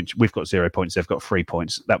 0 points. We've got 0 points. They've got 3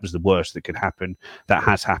 points. That was the worst that could happen. That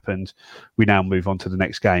has happened. We now move on to the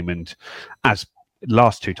next game. And as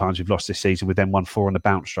last 2 times we've lost this season, we then won 4 on the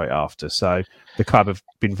bounce straight after. So the club have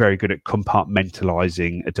been very good at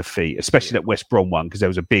compartmentalising a defeat, especially that West Brom one, because there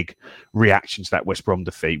was a big reaction to that West Brom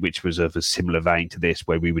defeat, which was of a similar vein to this,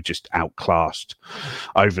 where we were just outclassed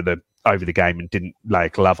over the game and didn't lay a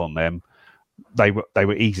glove on them. They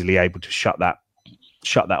were easily able to shut that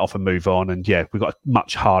off and move on. And we've got a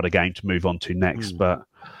much harder game to move on to next. But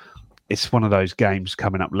it's one of those games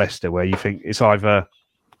coming up, Leicester, where you think it's either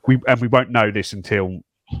we won't know this until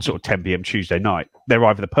sort of 10 p.m. Tuesday night. They're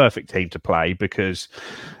either the perfect team to play because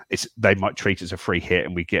they might treat it as a free hit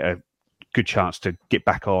and we get a good chance to get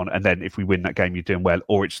back on. And then if we win that game, you're doing well.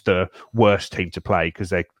 Or it's the worst team to play because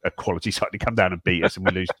they're a quality side to come down and beat us and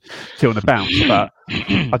we lose 2 on the bounce. But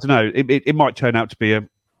I don't know. It might turn out to be a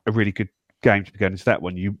really good game to be going into that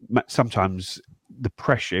one. Sometimes the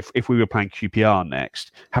pressure, if we were playing QPR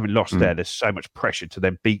next, having lost there's so much pressure to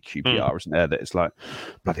then beat QPR, isn't there? That it's like,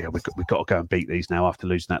 bloody hell, we've got to go and beat these now after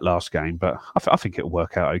losing that last game. But I think it'll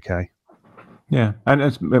work out okay. Yeah, and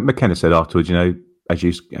as McKenna said afterwards, as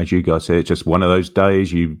you guys said, it's just one of those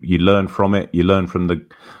days. You learn from it. You learn from the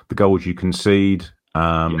goals you concede.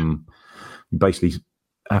 You basically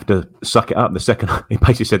have to suck it up. The second, he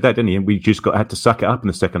basically said that, didn't he? And we just had to suck it up in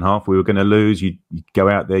the second half. We were going to lose. You go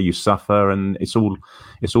out there, you suffer, and it's all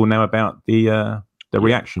now about the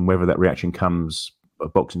reaction. Whether that reaction comes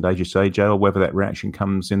Boxing Day, as you say, Joe, or whether that reaction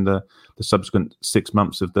comes in the subsequent 6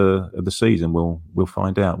 months of the season, we'll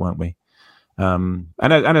find out, won't we? And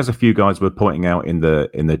as a few guys were pointing out in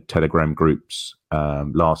the Telegram groups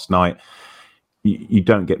last night, you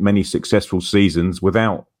don't get many successful seasons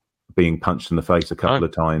without being punched in the face a couple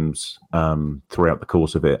of times throughout the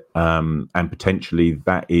course of it. And potentially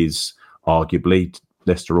that is arguably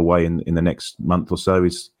Leicester away in the next month or so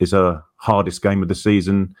is a hardest game of the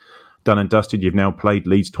season done and dusted. You've now played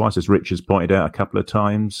Leeds twice, as Rich has pointed out a couple of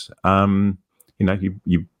times. You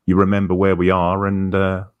remember where we are and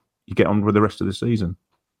you get on with the rest of the season.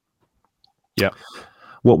 Yeah.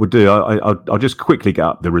 What we'll do, I'll just quickly get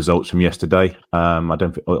up the results from yesterday.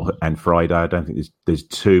 And Friday. I don't think there's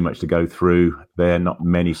too much to go through there. Not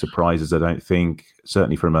many surprises, I don't think.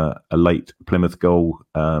 Certainly from a late Plymouth goal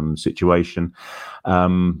situation.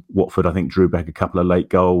 Watford, I think, drew back a couple of late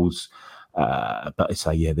goals. But I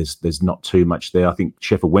say, there's not too much there. I think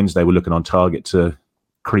Sheffield Wednesday were looking on target to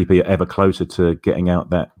creep ever closer to getting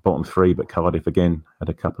out that bottom 3, but Cardiff again had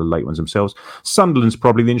a couple of late ones themselves. Sunderland's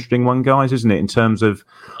probably the interesting one, guys, isn't it, in terms of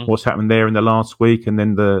what's happened there in the last week and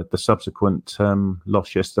then the subsequent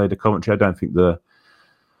loss yesterday to Coventry. I don't think the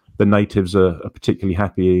natives are particularly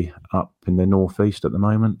happy up in the northeast at the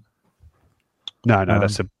moment. No,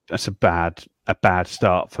 that's a bad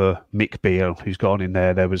start for Mick Beale, who's gone in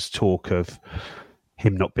there. There was talk of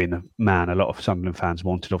him not being a man a lot of Sunderland fans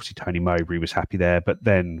wanted. Obviously, Tony Mowbray was happy there, but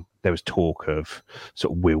then there was talk of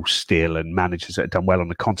sort of Will Steele and managers that had done well on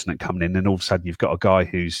the continent coming in, and all of a sudden you've got a guy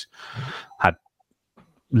who's had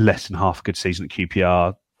less than half a good season at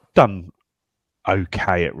QPR, done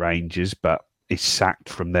okay at Rangers, but is sacked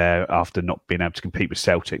from there after not being able to compete with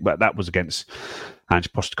Celtic. But that was against Ange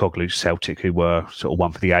Postecoglou's Celtic, who were sort of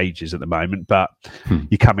one for the ages at the moment. But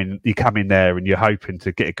you come in there and you're hoping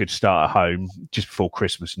to get a good start at home just before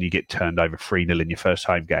Christmas, and you get turned over 3-0 in your first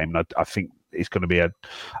home game. And I think it's going to be a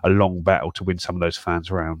long battle to win some of those fans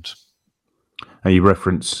around. And you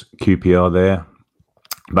reference QPR there.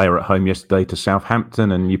 They were at home yesterday to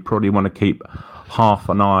Southampton, and you probably want to keep half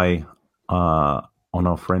an eye on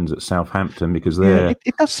our friends at Southampton, because they're... Yeah,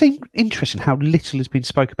 it does seem interesting how little has been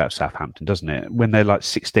spoke about Southampton, doesn't it? When they're like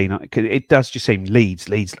 16, it does just seem Leeds.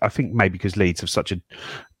 I think maybe because Leeds have such a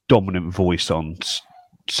dominant voice on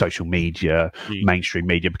social media, mainstream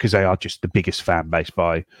media, because they are just the biggest fan base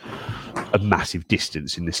by a massive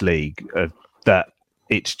distance in this league, that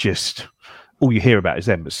it's just... all you hear about is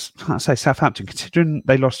them. But I'd say Southampton, considering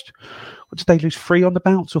they lost... what did they lose, 3 on the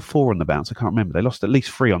bounce or 4 on the bounce? I can't remember. They lost at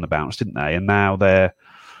least 3 on the bounce, didn't they? And now they've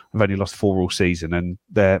only lost 4 all season, and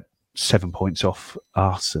they're 7 points off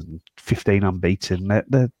us and 15 unbeaten.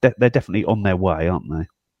 They're definitely on their way, aren't they?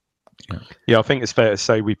 Yeah, I think it's fair to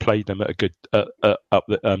say we played them at a good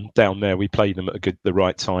down there. We played them at the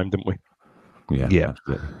right time, didn't we? Yeah.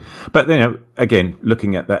 Absolutely. But again,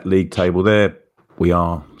 looking at that league table there, we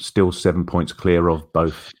are still 7 points clear of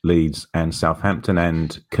both Leeds and Southampton,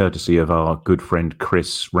 and courtesy of our good friend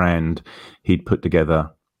Chris Rand, he'd put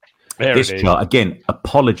together this chart. Again,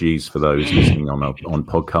 apologies for those listening on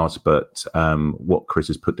podcasts, but what Chris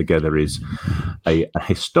has put together is a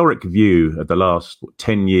historic view of the last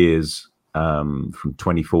 10 years from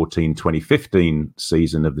 2014-2015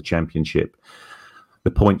 season of the Championship,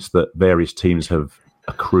 the points that various teams have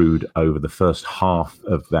accrued over the first half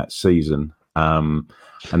of that season.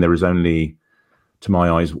 And there is only, to my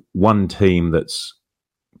eyes, one team that's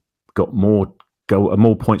got more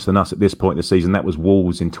points than us at this point in the season. That was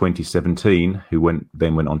Wolves in 2017, who went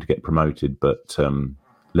on to get promoted. But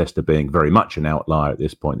Leicester being very much an outlier at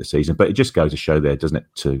this point in the season. But it just goes to show there, doesn't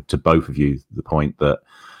it, to both of you, the point that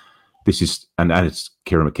this is, and as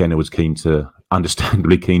Kieran McKenna was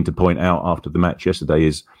understandably keen to point out after the match yesterday,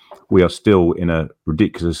 is we are still in a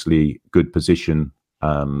ridiculously good position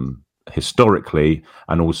historically,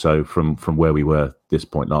 and also from where we were this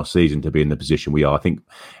point last season to be in the position we are. I think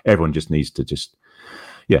everyone just needs to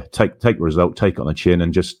take the result, take it on the chin,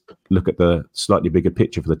 and just look at the slightly bigger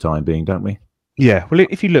picture for the time being, don't we? Yeah. Well,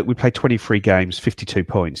 if you look, we played 23 games, 52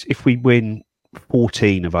 points. If we win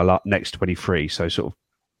 14 of our next 23, so sort of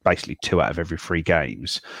basically 2 out of every 3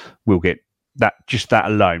 games, we'll get that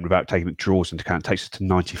alone, without taking draws into account, takes us to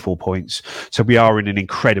 94 points. So we are in an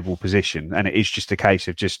incredible position, and it is just a case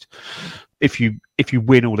of just if you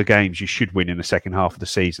win all the games you should win in the second half of the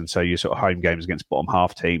season. So your sort of home games against bottom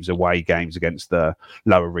half teams, away games against the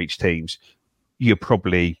lower reach teams, you're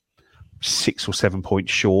probably 6 or 7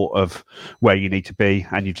 points short of where you need to be,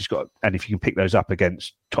 and you've just got. And if you can pick those up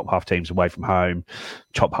against top half teams away from home,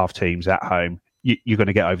 top half teams at home, you're going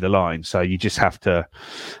to get over the line. So you just have to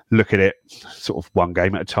look at it sort of one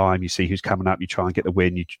game at a time. You see who's coming up, you try and get the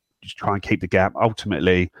win, you try and keep the gap.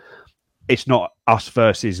 Ultimately, it's not us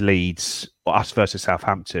versus Leeds or us versus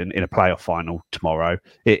Southampton in a playoff final tomorrow.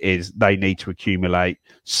 It is they need to accumulate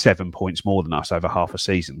 7 points more than us over half a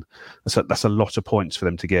season. That's a lot of points for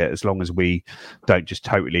them to get, as long as we don't just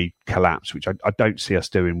totally collapse, which I don't see us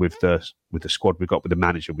doing with the squad we've got, with the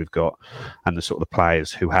manager we've got, and the sort of the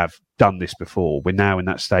players who have done this before. We're now in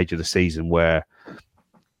that stage of the season where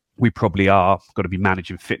we probably are got to be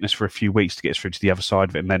managing fitness for a few weeks to get us through to the other side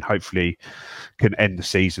of it, and then hopefully can end the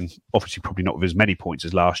season, obviously probably not with as many points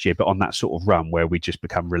as last year, but on that sort of run where we just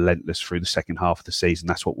become relentless through the second half of the season.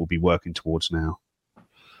 That's what we'll be working towards now.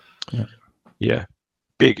 Yeah.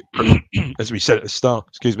 Big, as we said at the start,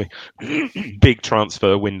 big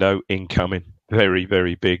transfer window incoming. Very,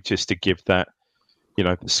 very big, just to give that,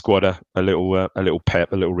 the squad a little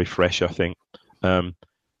pep, a little refresh, I think.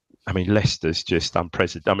 I mean, Leicester's just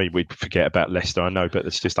unprecedented. I mean, we'd forget about Leicester, I know, but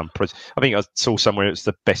it's just unprecedented. I think I saw somewhere it's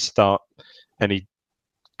the best start any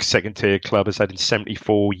second-tier club has had in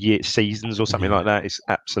 74 seasons or something like that. It's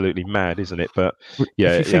absolutely mad, isn't it? But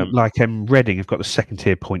yeah, if you think like Reading have got the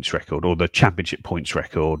second-tier points record or the Championship points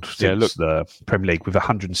record since the Premier League with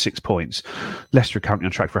 106 points. Leicester are currently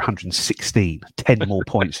on track for 116, 10 more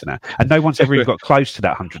points than that. And no one's ever even got close to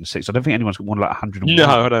that 106. I don't think anyone's got one like 101.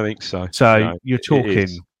 No, I don't think so. So no, you're talking...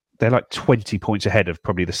 They're like 20 points ahead of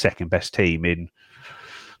probably the second best team in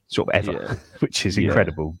sort of ever, which is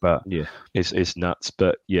incredible. But it's nuts.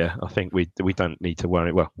 But I think we don't need to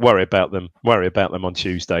worry about them on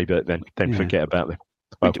Tuesday, but then forget about them.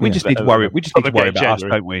 We just need to worry. We just need to worry about us,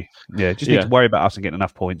 don't we? Yeah, just need to worry about us and getting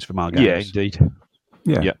enough points from our games. Yeah, indeed.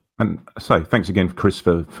 Yeah. And so thanks again, Chris,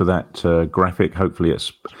 for that graphic. Hopefully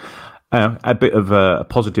it's a bit of a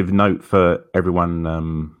positive note for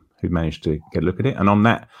everyone who managed to get a look at it. And on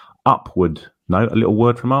that upward note, a little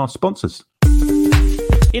word from our sponsors.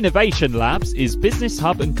 Innovation Labs is business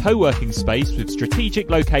hub and co-working space with strategic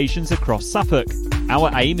locations across Suffolk. Our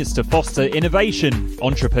aim is to foster innovation,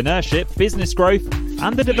 entrepreneurship, business growth,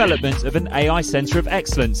 and the development of an AI centre of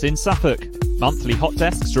excellence in Suffolk. Monthly hot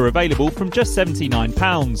desks are available from just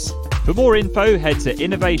 £79. For more info, head to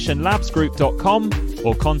innovationlabsgroup.com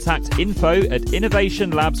or contact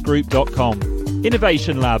info@innovationlabsgroup.com.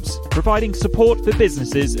 Innovation Labs, providing support for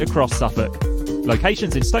businesses across Suffolk.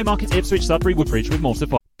 Locations in Stowmarket, Ipswich, Sudbury, Woodbridge, with more to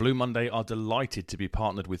follow. Blue Monday are delighted to be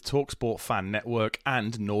partnered with TalkSport Fan Network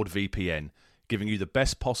and NordVPN, giving you the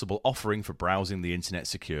best possible offering for browsing the internet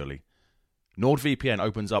securely. NordVPN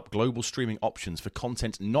opens up global streaming options for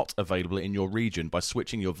content not available in your region by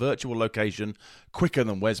switching your virtual location quicker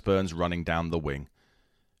than Wes Burns running down the wing.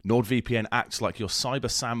 NordVPN acts like your cyber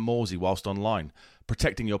Sam Morsey whilst online,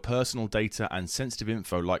 protecting your personal data and sensitive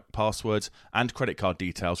info like passwords and credit card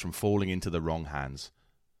details from falling into the wrong hands.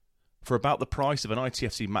 For about the price of an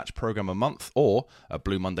ITFC match program a month or a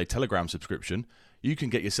Blue Monday Telegram subscription, you can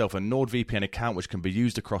get yourself a NordVPN account which can be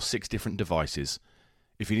used across 6 different devices.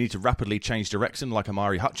 If you need to rapidly change direction like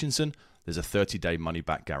Amari Hutchinson, there's a 30-day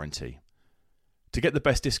money-back guarantee. To get the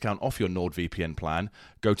best discount off your NordVPN plan,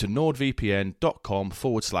 go to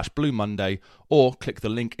nordvpn.com/Blue Monday or click the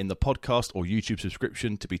link in the podcast or YouTube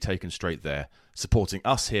subscription to be taken straight there, supporting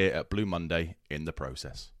us here at Blue Monday in the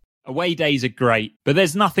process. Away days are great, but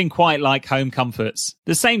there's nothing quite like home comforts.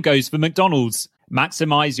 The same goes for McDonald's.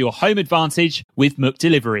 Maximise your home advantage with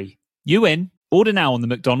McDelivery. You in? Order now on the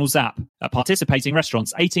McDonald's app. At participating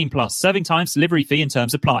restaurants, 18+, serving times, delivery fee and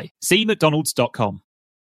terms apply. See mcdonalds.com.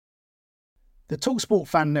 The TalkSport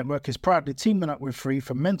Fan Network is proudly teaming up with Free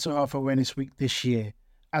for Mental Health Awareness Week this year.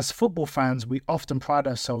 As football fans, we often pride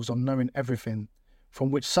ourselves on knowing everything,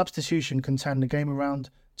 from which substitution can turn the game around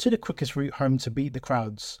to the quickest route home to beat the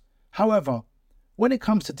crowds. However, when it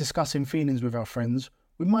comes to discussing feelings with our friends,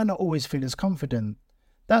 we might not always feel as confident.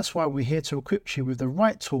 That's why we're here to equip you with the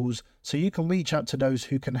right tools so you can reach out to those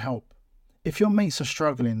who can help. If your mates are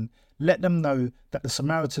struggling, let them know that the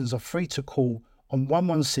Samaritans are free to call on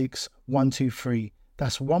 116-123.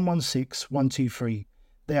 That's 116-123.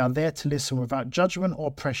 They are there to listen without judgment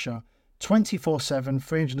or pressure, 24/7,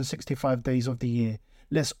 365 days of the year.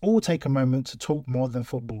 Let's all take a moment to talk more than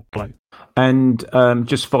football. And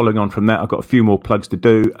just following on from that, I've got a few more plugs to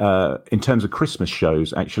do in terms of Christmas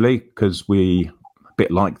shows, actually, because a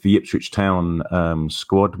bit like the Ipswich Town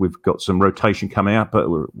squad, we've got some rotation coming up, but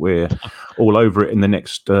we're all over it in the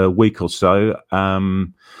next week or so.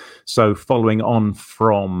 So following on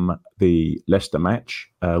from the Leicester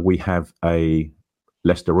match, we have a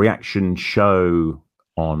Leicester reaction show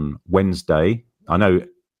on Wednesday. I know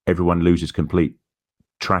everyone loses complete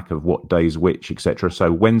track of what days which, etc.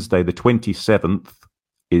 So Wednesday the 27th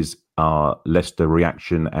is our Leicester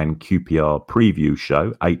reaction and QPR preview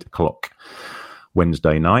show, 8 o'clock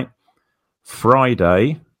Wednesday night.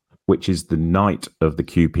 Friday, which is the night of the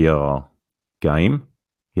QPR game,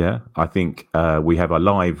 I think we have a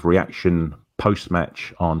live reaction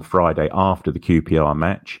post-match on Friday after the QPR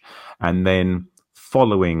match, and then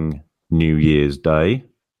following New Year's Day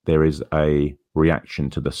there is a reaction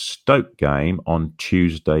to the Stoke game on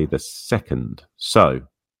Tuesday the 2nd. So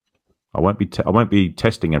I won't be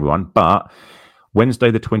testing everyone, but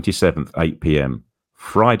Wednesday the 27th, 8 p.m,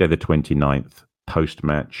 Friday the 29th,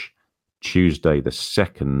 post-match, Tuesday the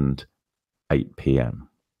 2nd, 8 p.m.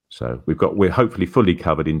 So we're hopefully fully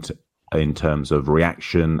covered in terms of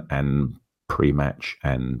reaction and pre-match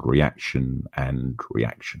and reaction and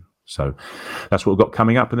reaction. So that's what we've got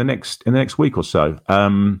coming up in the next week or so.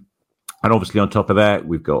 And obviously, on top of that,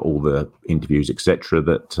 we've got all the interviews, etc.,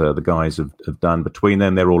 that the guys have done between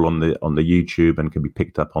them. They're all on the YouTube and can be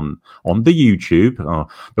picked up on the YouTube.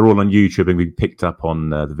 They're all on YouTube and can be picked up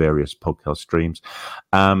on the various podcast streams.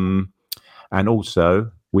 And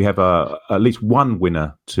also, we have at least one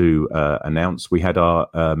winner to announce. We had our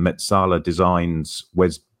Metsala Designs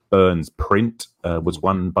Wes Burns print was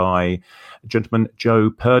won by a gentleman,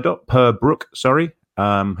 Joe Purbrook,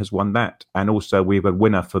 has won that. And also we have a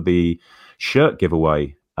winner for the shirt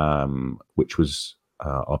giveaway, which was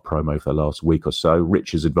our promo for the last week or so.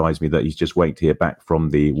 Rich has advised me that he's just waiting to hear back from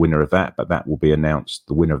the winner of that, but that will be announced.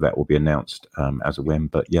 The winner of that will be announced as a win.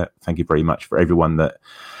 But yeah, thank you very much for everyone that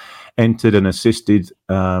entered and assisted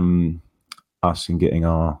us in getting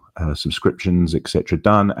our subscriptions, etc.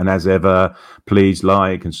 done. And as ever, please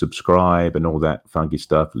like and subscribe and all that funky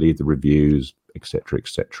stuff. Leave the reviews, etc.,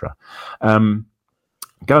 etc.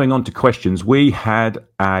 Going on to questions, we had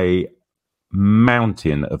a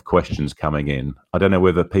mountain of questions coming in. I don't know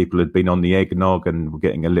whether people had been on the eggnog and were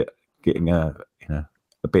getting a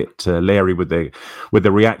bit leery with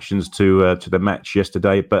the reactions to the match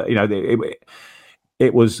yesterday. But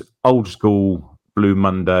it was old school Blue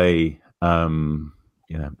Monday,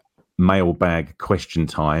 mailbag question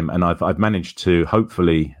time, and I've managed to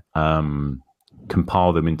hopefully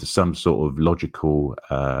compile them into some sort of logical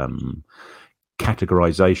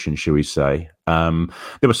categorization, shall we say.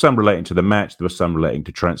 There were some relating to the match, there were some relating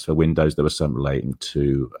to transfer windows, there were some relating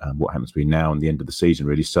to what happens between now and the end of the season,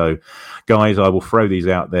 really. So, guys, I will throw these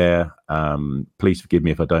out there. Please forgive me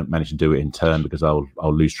if I don't manage to do it in turn, because I'll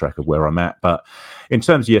lose track of where I'm at. But in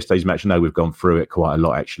terms of yesterday's match, I know we've gone through it quite a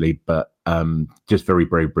lot, actually, but just very,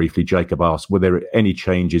 very briefly, Jacob asked, were there any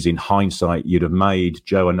changes in hindsight you'd have made?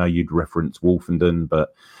 Joe, I know you'd referenced Wolfenden,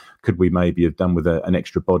 but could we maybe have done with an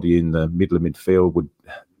extra body in the middle of midfield? Would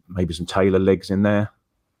maybe some Taylor legs in there?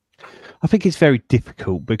 I think it's very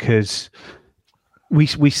difficult because we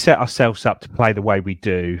set ourselves up to play the way we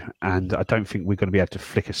do, and I don't think we're going to be able to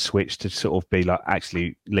flick a switch to sort of be like,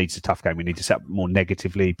 actually, Leeds a tough game. We need to set up more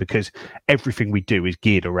negatively, because everything we do is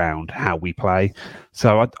geared around how we play.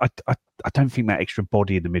 So I don't think that extra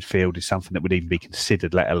body in the midfield is something that would even be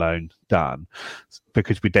considered, let alone done,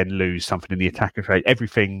 because we then lose something in the attacker phase.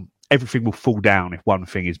 Everything will fall down if one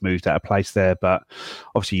thing is moved out of place there. But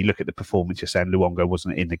obviously, you look at the performance, you're saying Luongo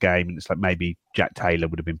wasn't in the game, and it's like maybe Jack Taylor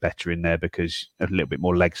would have been better in there because a little bit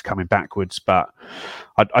more legs coming backwards. But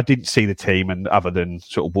I didn't see the team, and other than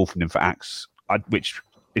sort of wolfing in for Axe, which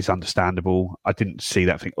is understandable, I didn't see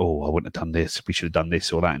that thing, I wouldn't have done this, we should have done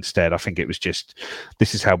this or that instead. I think it was just,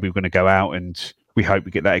 this is how we were going to go out, and we hope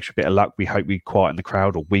we get that extra bit of luck. We hope we quieten the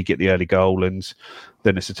crowd, or we get the early goal, and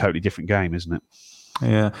then it's a totally different game, isn't it?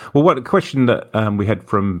 Yeah. Well, what a question that we had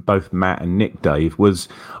from both Matt and Nick, Dave, was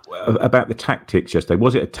about the tactics yesterday.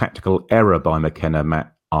 Was it a tactical error by McKenna?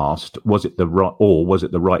 Matt asked. Was it the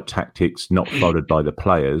right tactics not followed by the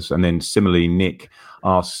players? And then similarly, Nick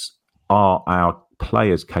asks, are our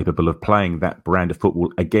players capable of playing that brand of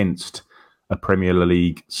football against a Premier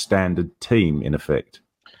League standard team, in effect?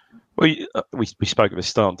 Well, we spoke at the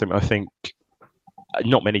start, didn't we? I think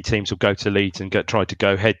not many teams will go to Leeds and try to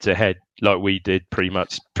go head to head like we did. Pretty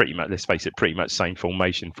much. Let's face it, pretty much same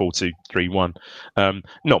formation, 4-2-3-1.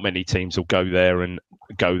 Not many teams will go there and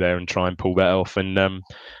try and pull that off, and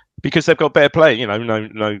because they've got better play,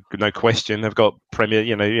 no question. They've got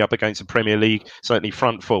Premier, up against the Premier League, certainly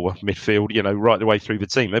front four, midfield, right the way through the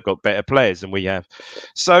team. They've got better players than we have.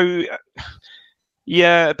 So,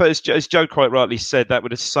 yeah, but as Joe quite rightly said, that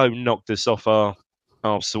would have so knocked us off our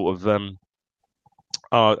sort of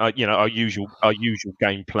our usual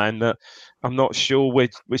game plan, that I'm not sure we're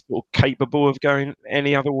sort of capable of going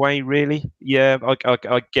any other way, really. Yeah,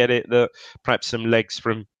 I get it that perhaps some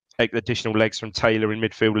additional legs from Taylor in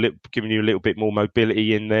midfield, giving you a little bit more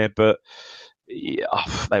mobility in there, but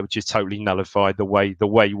they would just totally nullify the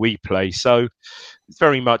way we play. So it's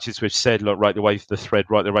very much, as we've said, right the way through the thread,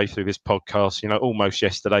 right the way through this podcast. Almost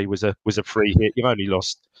yesterday was a free hit.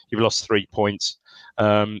 You've lost 3 points.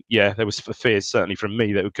 There was fears certainly from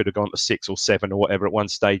me that we could have gone to 6 or 7 or whatever at one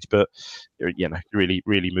stage, but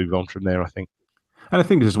really move on from there, I think. And I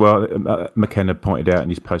think as well, McKenna pointed out in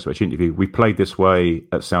his post-match interview, we played this way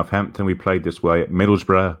at Southampton, we played this way at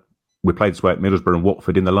Middlesbrough, and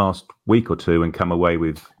Watford in the last week or two, and come away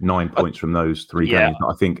with 9 points from those 3 games.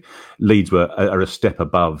 I think Leeds are a step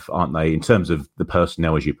above, aren't they, in terms of the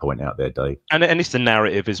personnel, as you point out there, Dave? And it's the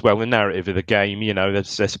narrative as well, the narrative of the game. They're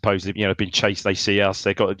supposedly been chased. They see us.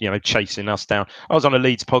 They got chasing us down. I was on a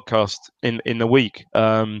Leeds podcast in the week,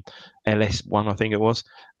 LS1 I think it was,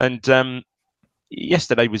 and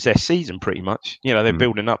yesterday was their season, pretty much. They're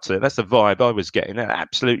building up to it. That's the vibe I was getting. They're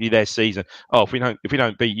absolutely their season. If we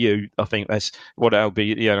don't beat you, I think that's what it'll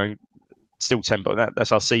be. Still 10, but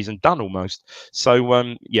that's our season done almost. So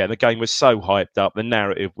the game was so hyped up. The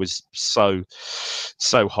narrative was so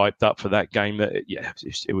hyped up for that game that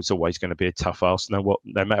it was always going to be a tough ask. No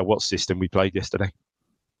matter what system we played yesterday.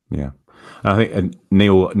 Yeah, I think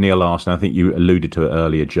Neil asked, and I think you alluded to it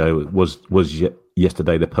earlier, Joe. Was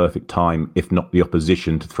yesterday the perfect time, if not the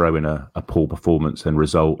opposition, to throw in a poor performance and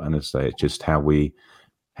result? And as I say, it's just how we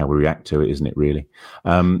how we react to it, isn't it, really?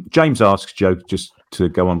 James asks, Joe, just to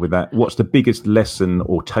go on with that, what's the biggest lesson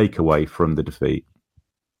or takeaway from the defeat?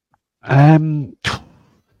 I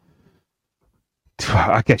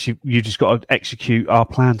guess you just got to execute our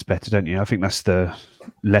plans better, don't you? I think that's the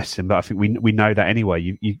lesson, but I think we know that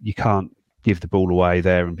anyway. You can't give the ball away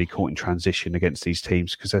there and be caught in transition against these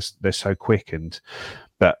teams because they're so quick.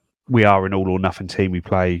 But we are an all or nothing team. We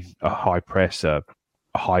play a high press, a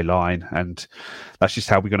high line, and that's just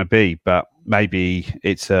how we're going to be. But maybe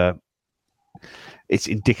it's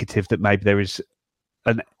indicative that maybe there is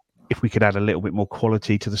if we could add a little bit more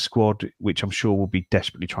quality to the squad, which I'm sure we'll be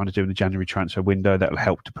desperately trying to do in the January transfer window, that'll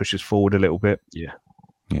help to push us forward a little bit. Yeah.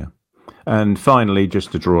 And finally,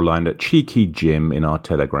 just to draw a line, at Cheeky Jim in our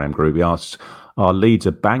Telegram group, he asks, are Leeds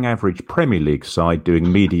a bang average Premier League side doing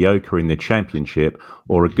mediocre in the Championship,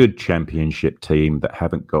 or a good Championship team that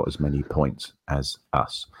haven't got as many points as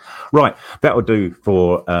us? Right, that'll do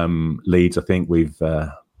for Leeds. I think we've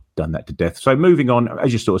done that to death. So moving on,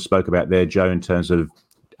 as you sort of spoke about there, Joe, in terms of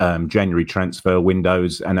January transfer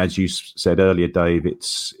windows, and as you said earlier, Dave,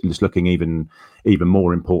 it's looking even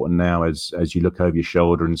more important now as you look over your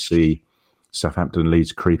shoulder and see Southampton and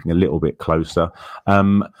Leeds creeping a little bit closer.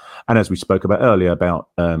 And as we spoke about earlier about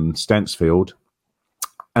Stansfield,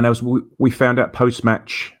 and as we found out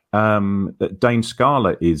post-match that Dane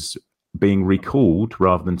Scarlett is being recalled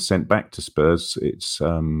rather than sent back to Spurs.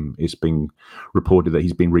 It's been reported that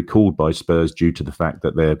he's been recalled by Spurs due to the fact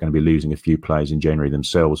that they're going to be losing a few players in January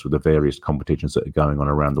themselves with the various competitions that are going on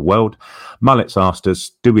around the world. Mullet's asked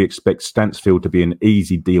us, do we expect Stansfield to be an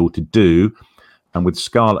easy deal to do? And with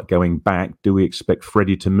Scarlett going back, do we expect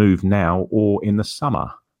Freddie to move now or in the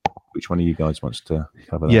summer? Which one of you guys wants to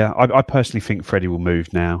cover that? Yeah, I personally think Freddie will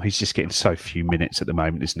move now. He's just getting so few minutes at the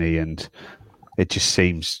moment, isn't he? And it just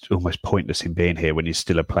seems almost pointless in being here when he's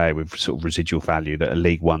still a player with sort of residual value that a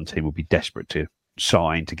League One team will be desperate to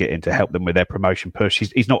sign to get in to help them with their promotion push.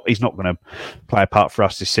 He's not going to play a part for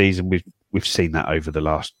us this season. We've seen that over the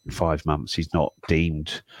last 5 months. He's not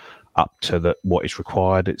deemed up to what is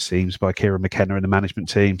required, it seems, by Kieran McKenna and the management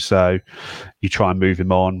team. So you try and move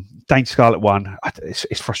him on. Dane Scarlett one,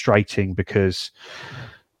 it's frustrating because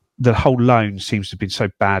the whole loan seems to have been so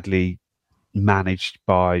badly managed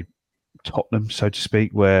by Tottenham, so to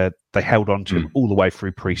speak, where they held on to him all the way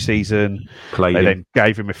through pre-season. Then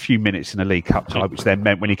gave him a few minutes in the League Cup tie, which then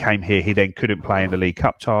meant when he came here, he then couldn't play in the League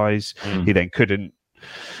Cup ties.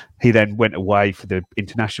 He then went away for the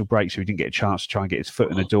international break, so he didn't get a chance to try and get his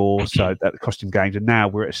foot in the door. So that cost him games. And now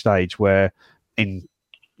we're at a stage where in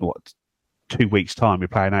 2 weeks' time, we're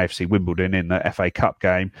playing AFC Wimbledon in the FA Cup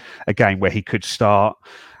game, a game where he could start,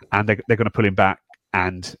 and they're going to pull him back.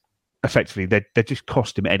 And effectively, they just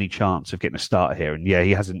cost him any chance of getting a start here. And yeah,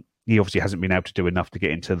 he obviously hasn't been able to do enough to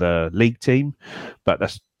get into the league team, but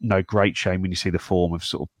that's no great shame when you see the form of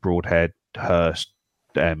sort of Broadhead, Hurst,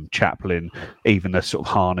 Chaplin, even the sort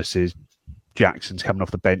of harnesses, Jackson's coming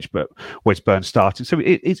off the bench, but Wes Burns starting. So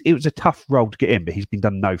it was a tough role to get in, but he's been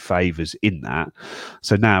done no favours in that.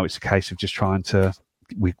 So now it's a case of just trying to.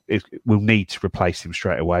 We'll need to replace him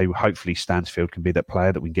straight away. Hopefully Stansfield can be that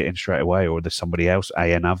player that we can get in straight away, or there's somebody else,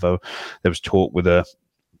 another. There was talk with a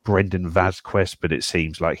Brendan Vasquez, but it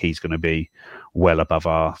seems like he's going to be well above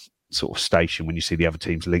our sort of station when you see the other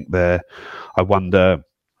teams linked there. I wonder,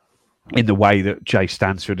 in the way that Jay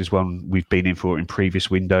Stansfield is one we've been in for in previous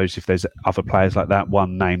windows, if there's other players like that.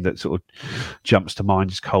 One name that sort of jumps to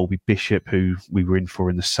mind is Colby Bishop, who we were in for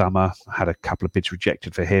in the summer. Had a couple of bids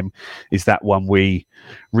rejected for him. Is that one we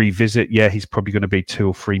revisit? Yeah, he's probably going to be 2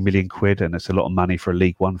 or 3 million quid, and it's a lot of money for a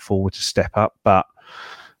League One forward to step up. But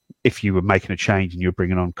if you were making a change and you're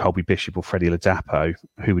bringing on Colby Bishop or Freddie Ladapo,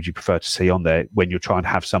 who would you prefer to see on there when you're trying to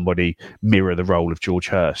have somebody mirror the role of George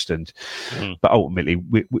Hurst? But ultimately,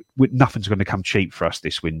 nothing's going to come cheap for us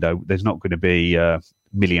this window. There's not going to be a £1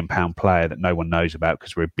 million player that no one knows about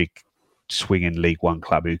because we're a big swinging League One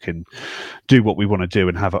club who can do what we want to do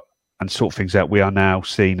and sort things out. We are now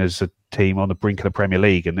seen as a team on the brink of the Premier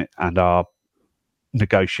League, and our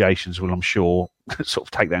negotiations will, I'm sure, sort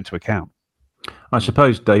of take that into account. I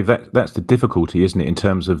suppose, Dave, that's the difficulty, isn't it, in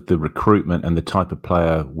terms of the recruitment and the type of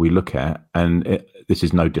player we look at. And this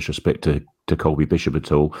is no disrespect to Colby Bishop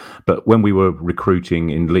at all, but when we were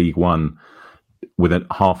recruiting in League One with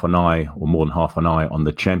half an eye or more than half an eye on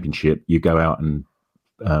the Championship, you go out and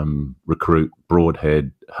recruit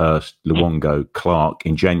Broadhead, Hurst, Luongo, Clark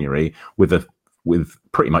in January with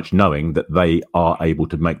pretty much knowing that they are able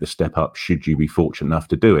to make the step up should you be fortunate enough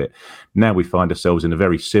to do it. Now we find ourselves in a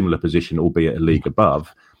very similar position, albeit a league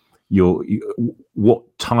above.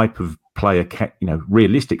 What type of player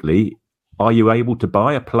realistically are you able to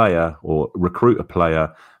buy a player or recruit a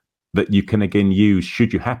player that you can again use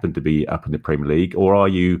should you happen to be up in the Premier League, or are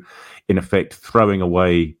you in effect throwing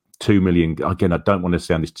away 2 million? Again, I don't want to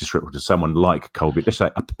sound this disrespectful to someone like Colby. Let's say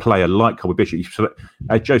a player like Colby Bishop. So,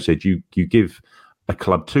 as Joe said, you give a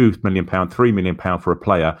club £2 million, £3 million for a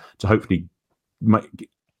player to hopefully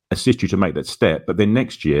assist you to make that step. But then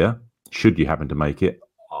next year, should you happen to make it,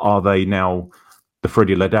 are they now the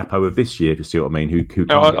Freddie Ladapo of this year? If you see what I mean?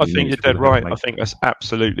 I think you're dead right. I think that's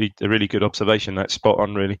absolutely a really good observation. That's spot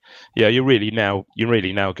on, really. Yeah, you're really now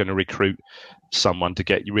going to recruit someone to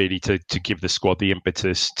get you really to give the squad the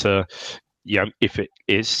impetus to, if it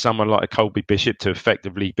is someone like a Colby Bishop, to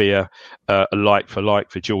effectively be a like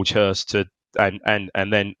for George Hurst, to and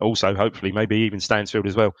then also hopefully maybe even Stansfield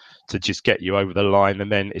as well, to just get you over the line.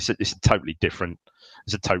 And then it's a totally different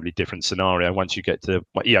scenario once you get to,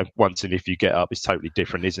 once and if you get up, it's totally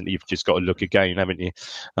different, isn't it? You've just got to look again, haven't you?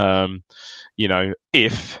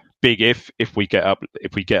 If we get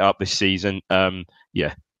up this season,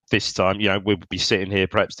 this time, we'll be sitting here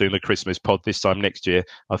perhaps doing the Christmas pod this time next year.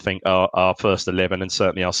 I think our first 11 and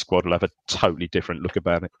certainly our squad will have a totally different look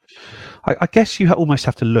about it. I guess you almost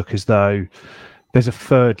have to look as though there's a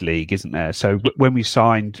third league, isn't there? So when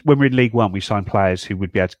we're in League One, we signed players who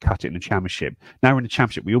would be able to cut it in the Championship. Now we're in the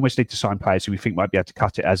Championship, we almost need to sign players who we think might be able to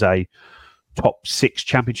cut it as a top 6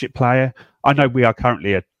 Championship player. I know we are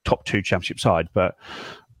currently a top 2 Championship side, but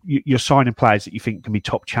you're signing players that you think can be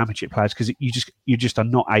top Championship players, because you just are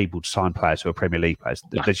not able to sign players who are Premier League players.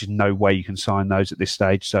 No. There's just no way you can sign those at this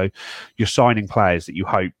stage. So you're signing players that you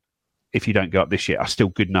hope, if you don't go up this year, are still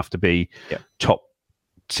good enough to be top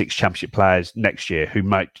 6 Championship players next year, who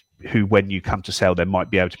when you come to sell them might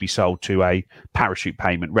be able to be sold to a parachute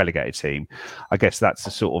payment relegated team. I guess that's the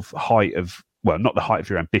sort of height of, well, not the height of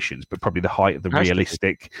your ambitions, but probably the height of the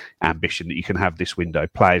realistic ambition that you can have this window.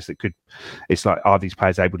 Players that could, it's like, are these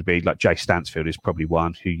players able to be, like Jay Stansfield is probably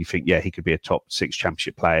one who you think, he could be a top 6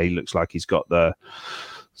 Championship player. He looks like he's got the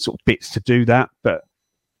sort of bits to do that, but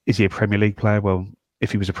is he a Premier League player? Well,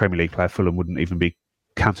 if he was a Premier League player, Fulham wouldn't even be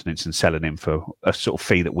countenancing selling him for a sort of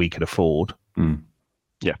fee that we could afford.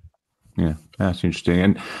 Yeah, that's interesting.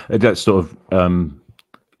 And that sort of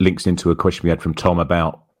links into a question we had from Tom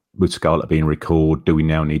about, with Scarlett being recalled, do we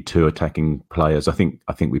now need 2 attacking players? I think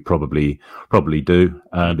we probably do,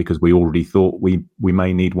 because we already thought we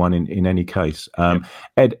may need one in any case.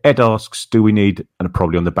 Ed asks, do we need, and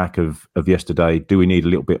probably on the back of yesterday, do we need a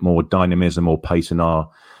little bit more dynamism or pace in our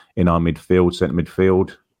midfield, centre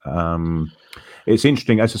midfield? It's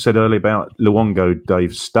interesting, as I said earlier about Luongo,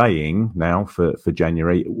 Dave, staying now for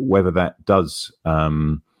January, whether that does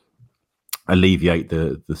alleviate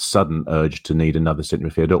the sudden urge to need another centre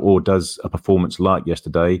midfielder, or does a performance like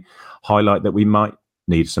yesterday highlight that we might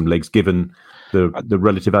need some legs, given the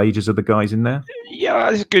relative ages of the guys in there? Yeah,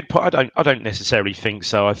 that's a good point. I don't necessarily think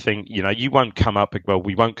so. I think we won't come up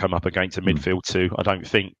against a midfield 2. I don't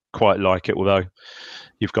think quite like it, although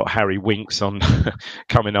you've got Harry Winks on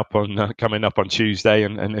coming up on Tuesday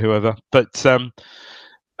and whoever. But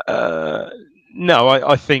no,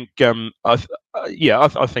 I think I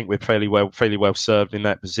think we're fairly well served in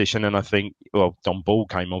that position, and I think Don Ball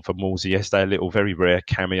came on for Morsey yesterday, a little very rare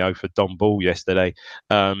cameo for Don Ball yesterday,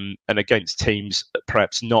 and against teams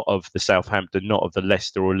perhaps not of the Southampton, not of the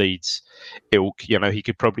Leicester or Leeds ilk. He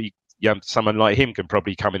could probably. Someone like him can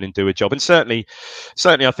probably come in and do a job, and certainly,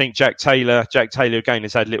 I think Jack Taylor again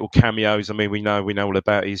has had little cameos. I mean, we know all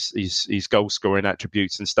about his goal scoring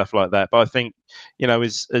attributes and stuff like that. But I think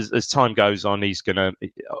as time goes on, he's going to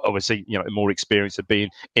obviously more experience of being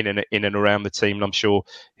in and around the team, and I'm sure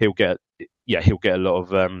he'll get a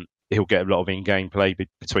lot of in-game play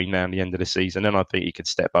between now and the end of the season, and I think he could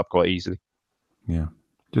step up quite easily. Yeah.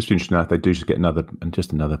 Just interesting if they do just get another,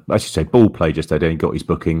 as you say, ball play just there and got his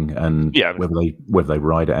booking, and whether they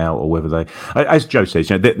ride it out or whether they, as Joe says,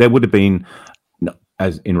 there would have been,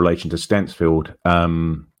 as in relation to Stansfield,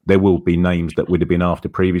 there will be names that would have been after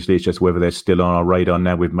previously. It's just whether they're still on our radar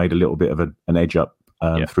now. We've made a little bit of an edge up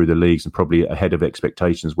through the leagues and probably ahead of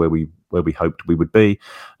expectations where we hoped we would be.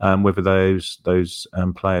 Whether those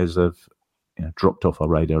players have dropped off our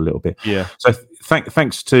radar a little bit. Yeah. So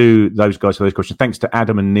thanks to those guys for those questions. Thanks to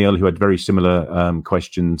Adam and Neil, who had very similar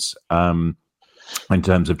questions in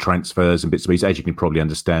terms of transfers and bits and pieces. As you can probably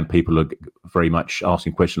understand, people are very much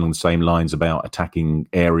asking questions along the same lines about attacking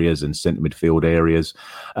areas and centre midfield areas,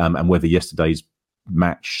 and whether yesterday's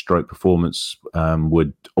match/stroke performance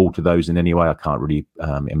would alter those in any way. I can't really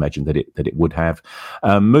imagine that it would have.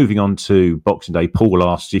 Moving on to Boxing Day, Paul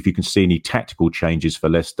asks if you can see any tactical changes for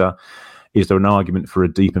Leicester. Is there an argument for a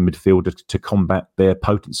deeper midfielder to combat their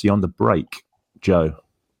potency on the break? Joe?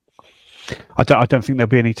 I don't think there'll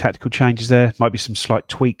be any tactical changes there. Might be some slight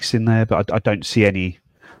tweaks in there, but I don't see any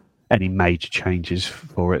major changes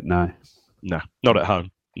for it. No, not at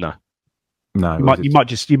home. No. You might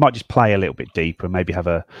just play a little bit deeper, maybe have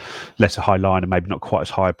a lesser high line, and maybe not quite as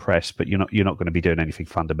high a press. But you're not going to be doing anything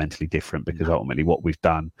fundamentally different, because ultimately what we've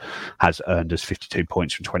done has earned us 52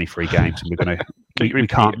 points from 23 games, and we're going to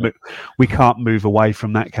we can't move away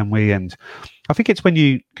from that, can we? And I think it's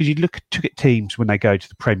because you look at teams when they go to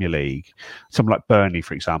the Premier League, someone like Burnley,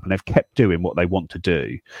 for example, and they've kept doing what they want to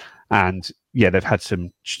do. And yeah, they've had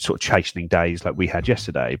some sort of chastening days like we had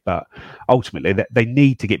yesterday, but ultimately they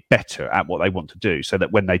need to get better at what they want to do, so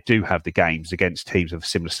that when they do have the games against teams of a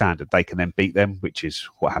similar standard, they can then beat them, which is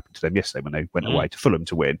what happened to them yesterday when they went away to Fulham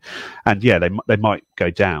to win. And yeah, they might go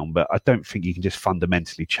down, but I don't think you can just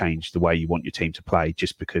fundamentally change the way you want your team to play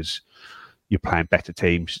just because you're playing better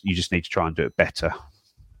teams. You just need to try and do it better.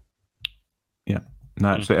 Yeah,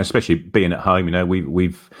 no, especially being at home. You know,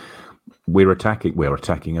 we're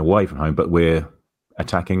attacking away from home, but we're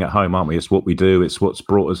attacking at home, aren't we? It's what we do. It's what's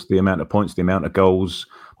brought us the amount of points, the amount of goals,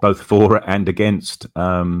 both for and against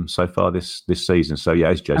so far this season. So yeah,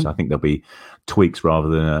 as Joe said, I think there'll be tweaks rather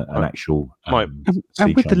than an actual.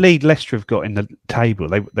 And with the lead Leicester have got in the table,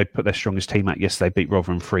 they put their strongest team out yesterday, beat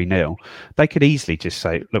Rotherham 3-0. They could easily just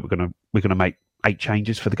say, look, we're gonna make 8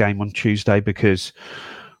 changes for the game on Tuesday because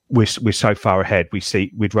we're so far ahead.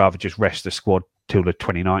 We'd rather just rest the squad till the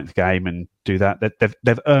 29th game and do that.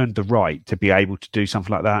 They've earned the right to be able to do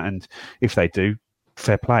something like that, and if they do,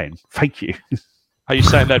 fair play and thank you. Are you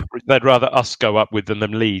saying they'd rather us go up with them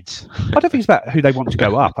than Leeds? I don't think it's about who they want to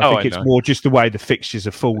go up. I think it's more just the way the fixtures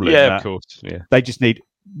are falling. Yeah, of course. Yeah, they just need.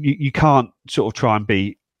 You can't sort of try and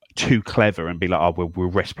be too clever and be like, oh, we'll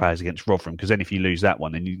rest players against Rotherham, because then if you lose that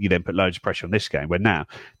one, then you then put loads of pressure on this game. Where now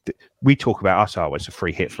we talk about us, it's a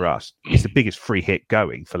free hit for us. It's the biggest free hit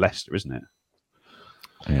going for Leicester, isn't it?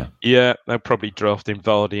 Yeah, they'll probably draft in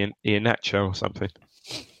Vardy and Iheanacho or something.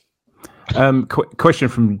 Question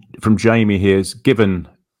from Jamie here is, given,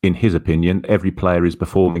 in his opinion, every player is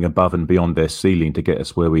performing above and beyond their ceiling to get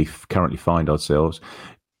us where we currently find ourselves,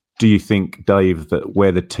 do you think, Dave, that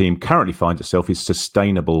where the team currently finds itself is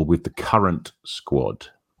sustainable with the current squad?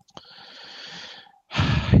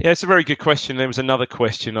 Yeah, it's a very good question. There was another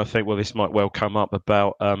question, I think, well, this might well come up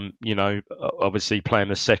about, obviously playing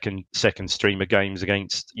the second stream of games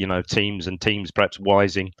against, teams perhaps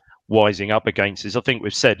wising up against us. I think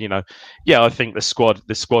we've said, I think the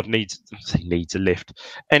squad needs a lift.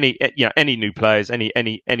 Any new players, any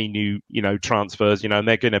new, transfers, and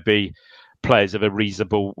they're going to be players of a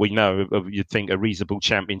reasonable, you'd think a reasonable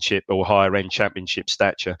championship or higher end championship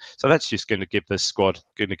stature. So that's just going to give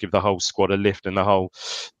the whole squad a lift and the whole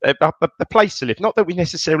a place to lift. Not that we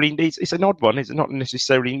necessarily need. It's an odd one. It's not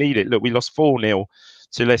necessarily needed. Look, we lost 4-0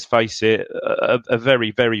 to, let's face it, a very,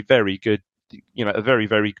 very, very good, a very,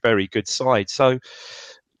 very, very good side. So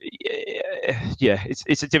yeah,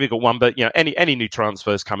 it's a difficult one, but any new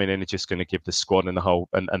transfers coming in are just going to give the squad and the whole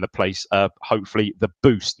and the place hopefully the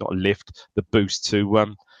boost, not a lift, the boost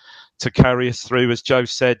to carry us through, as Joe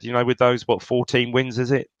said, with those 14 wins,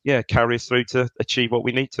 is it? Yeah, carry us through to achieve what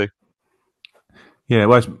we need to. Yeah,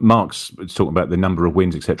 well, as Mark's talking about the number of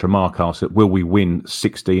wins, etc. Mark asked, will we win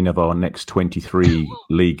 16 of our next 23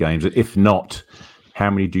 league games? If not, how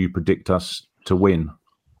many do you predict us to win?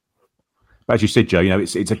 As you said, Joe,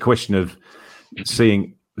 it's a question of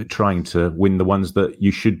trying to win the ones that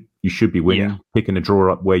you should be winning, picking a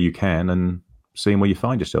draw up where you can, and seeing where you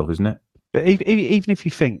find yourself, isn't it? But even if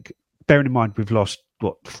you think, bearing in mind we've lost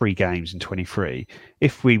 3 games in 23,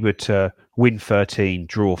 if we were to win 13,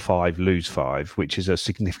 draw 5, lose 5, which is a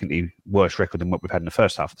significantly worse record than what we've had in the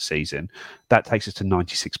first half of the season, that takes us to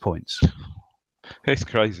 96 points. It's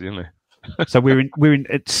crazy, isn't it? So we're in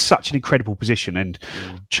such an incredible position, and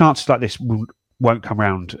chances like this won't come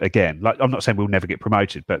around again. Like, I'm not saying we'll never get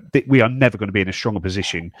promoted, but we are never going to be in a stronger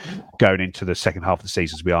position going into the second half of the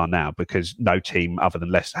season as we are now, because no team other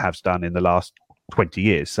than Leicester has done in the last 20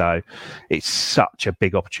 years. So it's such a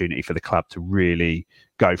big opportunity for the club to really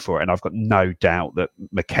go for it. And I've got no doubt that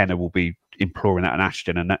McKenna will be imploring that on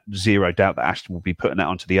Ashton, and that zero doubt that Ashton will be putting that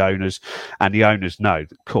onto the owners, and the owners know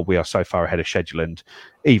that, cool, we are so far ahead of schedule, and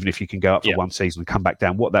even if you can go up for one season and come back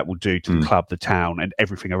down, what that will do to the club, the town, and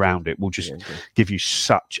everything around it will just give you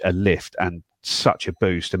such a lift and such a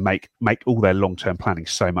boost, and make all their long-term planning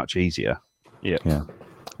so much easier. Yeah.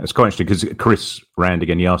 It's quite interesting because Chris Rand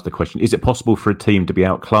again, he asked the question, is it possible for a team to be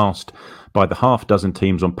outclassed by the half dozen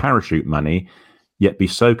teams on parachute money, yet be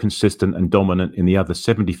so consistent and dominant in the other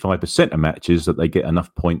 75% of matches that they get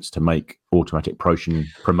enough points to make automatic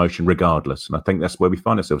promotion regardless. And I think that's where we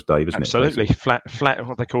find ourselves, Dave, isn't Absolutely. it? Flat,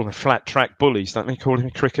 what they call them, flat track bullies, don't they call him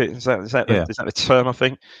in cricket? Is that the term, I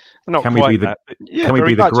think? Not can quite we be the, that. Yeah, can we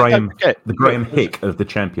be the Graham Hick of the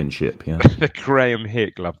championship? Yeah. The Graham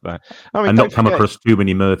Hick, love that. I mean, and not come across too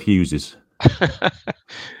many Merv Hugheses.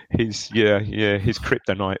 his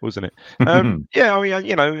kryptonite, wasn't it? Yeah, I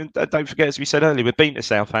mean, don't forget, as we said earlier, we've been to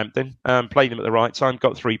Southampton, played them at the right time,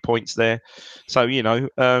 got 3 points there. So we've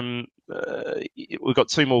got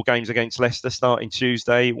 2 more games against Leicester starting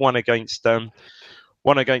Tuesday, one against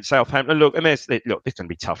Southampton. Look, and there's going to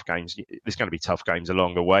be tough games. There's going to be tough games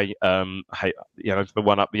along the way. The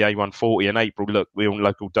one up the A140 in April. Look, we're on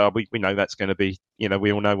local derby. We know that's going to be.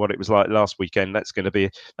 We all know what it was like last weekend. That's going to be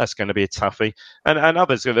a toughie. And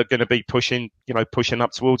others are going to be pushing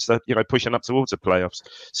up towards the playoffs.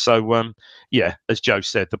 So as Joe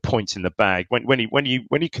said, the points in the bag. When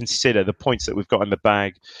you consider the points that we've got in the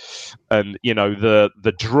bag, and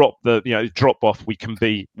the drop off we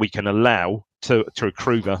can allow to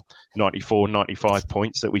accrue the 94, 95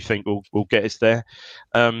 points that we think will get us there.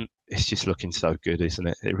 It's just looking so good, isn't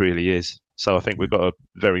it? It really is. So I think we've got to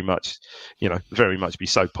very much be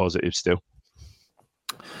so positive still.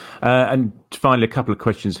 And finally, a couple of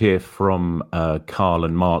questions here from Carl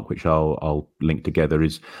and Mark, which I'll link together.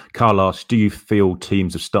 Is Carl asks, do you feel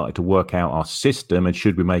teams have started to work out our system, and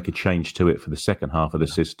should we make a change to it for the second half of the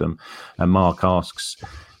system? And Mark asks,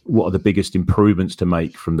 what are the biggest improvements to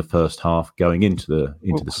make from the first half going into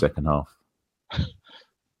the second half?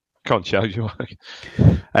 Can't show you.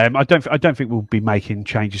 I don't think we'll be making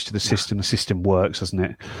changes to the system. The system works, doesn't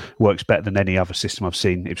it? Works better than any other system I've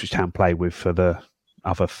seen Ipswich Town play with for the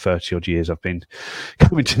other 30 odd years I've been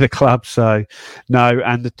coming to the club. So no,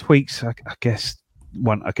 and the tweaks, I guess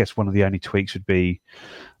one of the only tweaks would be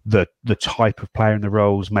the type of player in the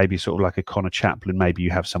roles. Maybe sort of like a Connor Chaplin. Maybe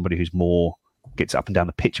you have somebody who's more gets up and down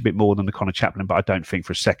the pitch a bit more than the Connor Chaplin, but I don't think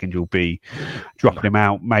for a second you'll be dropping him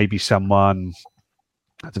out. Maybe someone,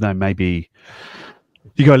 I don't know, maybe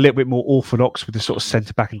you go a little bit more orthodox with the sort of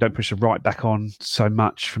centre back and don't push the right back on so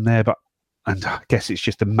much from there. And I guess it's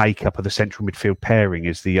just the makeup of the central midfield pairing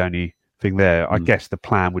is the only thing there. I guess the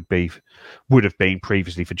plan would have been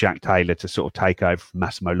previously for Jack Taylor to sort of take over from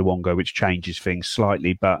Massimo Luongo, which changes things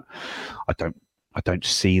slightly, but I don't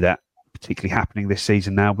see that particularly happening this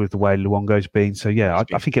season now with the way Luongo's been. So yeah,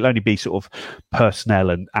 I think it'll only be sort of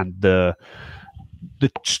personnel and the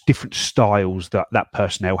different styles that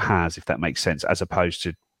personnel has, if that makes sense, as opposed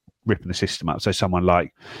to ripping the system up. So someone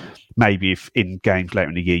like, maybe if in games later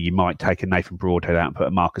in the year you might take a Nathan Broadhead out and put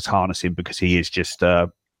a Marcus Harness in because he is just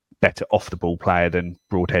a better off the ball player than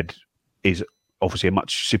Broadhead is. Obviously a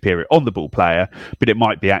much superior on the ball player, but it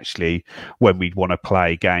might be actually when we'd want to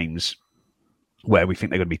play games where we think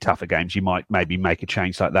they're going to be tougher games, you might maybe make a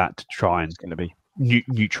change like that to try and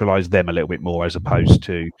neutralise them a little bit more, as opposed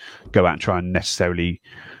to go out and try and necessarily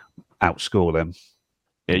outscore them.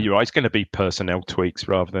 Yeah, you're right. It's going to be personnel tweaks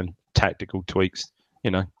rather than tactical tweaks.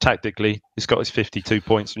 Tactically, it's got its 52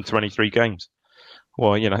 points from 23 games.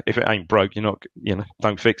 Well, if it ain't broke, you're not,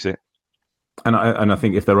 don't fix it. And I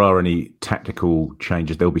think if there are any tactical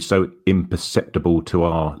changes, they'll be so imperceptible to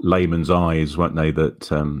our layman's eyes, won't they? That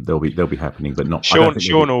they'll be happening, but not. Sean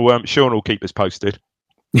will keep us posted.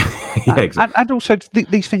 Yeah, exactly. And also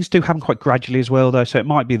these things do happen quite gradually as well, though. So it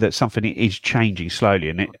might be that something is changing slowly,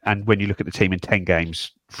 and when you look at the team in 10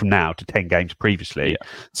 games from now to 10 games previously,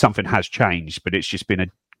 something has changed, but it's just been a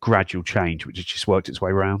gradual change, which has just worked its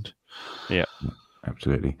way around. Yeah.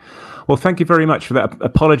 Absolutely. Well, thank you very much for that.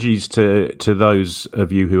 Apologies to those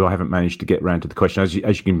of you who I haven't managed to get round to the question. As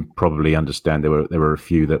you can probably understand, there were a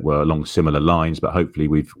few that were along similar lines, but hopefully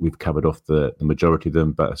we've covered off the majority of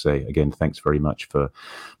them. But I say again, thanks very much for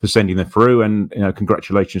sending them through, and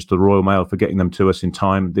congratulations to the Royal Mail for getting them to us in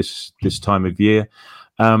time this time of year.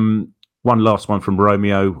 One last one from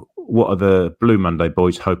Romeo. What are the Blue Monday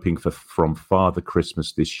boys hoping for from Father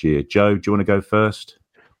Christmas this year? Joe, do you want to go first?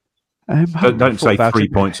 Don't say 3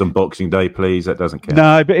 points on Boxing Day, please. That doesn't count.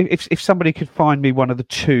 No, but if somebody could find me one of the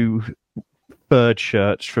 2 bird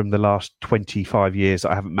shirts from the last 25 years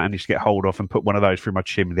that I haven't managed to get hold of and put one of those through my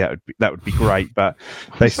chimney, that would be great. But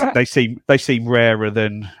they seem rarer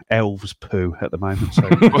than elves' poo at the moment. So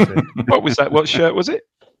what was that? What shirt was it?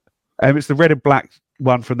 It's the red and black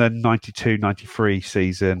one from the 92-93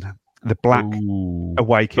 season. The black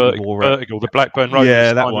Awaken wore Vertical, the Blackburn Rovers.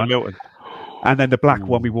 Yeah, that one. Milton. And then the black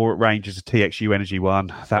one we wore at Rangers, a TXU Energy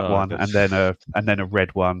one, that one, and then a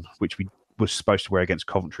red one which we was supposed to wear against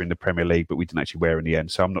Coventry in the Premier League, but we didn't actually wear in the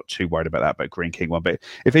end. So I'm not too worried about that, but Green King one. But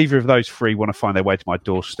if either of those three want to find their way to my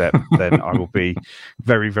doorstep, then I will be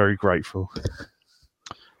very, very grateful.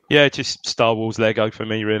 Yeah, just Star Wars Lego for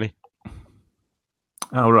me, really.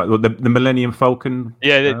 Oh right, well, the Millennium Falcon.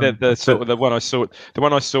 Yeah, the one I saw. The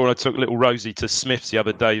one I saw. I took little Rosie to Smith's the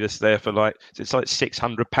other day. That's there for it's like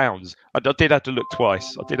 £600. I did have to look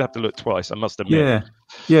twice. I must admit.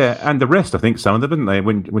 Yeah, and the rest, I think some of them, didn't they?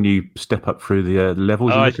 When you step up through the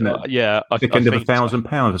levels, you're looking at thick end of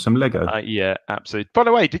 £1,000 for some Lego. Yeah, absolutely. By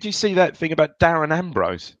the way, did you see that thing about Darren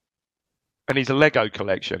Ambrose and his Lego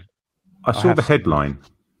collection? I saw the headline.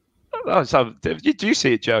 Oh, so do you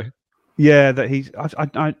see it, Joe? Yeah, that he's.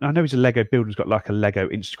 I know he's a Lego builder. He's got like a Lego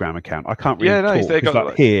Instagram account. I can't really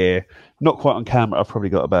talk. Here, not quite on camera. I've probably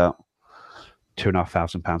got about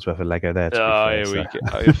 £2,500 worth of Lego there. Here we go.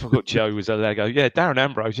 I forgot Joe was a Lego. Yeah, Darren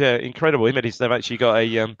Ambrose. Yeah, incredible. They've actually got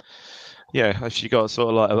a actually got sort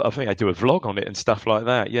of like I think they do a vlog on it and stuff like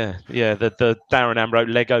that. Yeah. The Darren Ambrose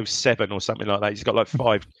Lego 7 or something like that. He's got like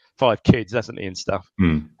five kids, hasn't he, and stuff.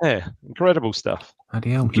 Yeah, incredible stuff.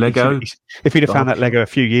 Bloody hell, Lego. If he'd have found that Lego a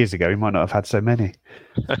few years ago, he might not have had so many.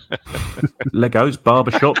 Legos,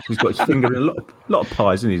 barbershop. He's got his finger in a lot of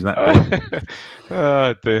pies, isn't he? That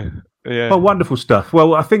oh dear. Yeah. Well, wonderful stuff.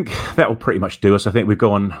 Well, I think that will pretty much do us. I think we've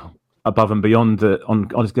gone above and beyond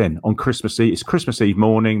on Christmas Eve. It's Christmas Eve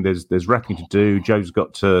morning. There's wrapping to do. Joe's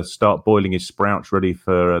got to start boiling his sprouts ready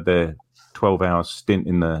for their 12-hour stint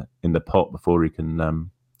in the pot before he can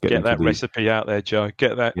get that recipe out there, Joe.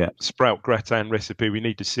 Get that sprout gratin recipe. We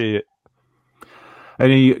need to see it.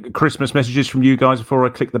 Any Christmas messages from you guys before I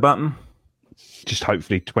click the button? Just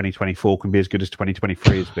hopefully 2024 can be as good as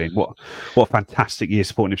 2023 has been. What a fantastic year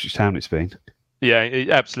supporting Ipswich Town it's been. Yeah,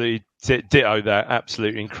 absolutely ditto that.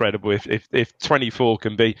 Absolutely incredible. If 24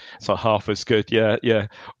 can be like half as good, yeah,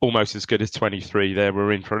 almost as good as 23. There,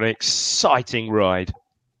 we're in for an exciting ride.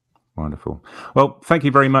 Wonderful. Well, thank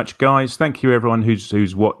you very much, guys. Thank you, everyone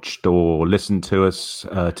who's watched or listened to us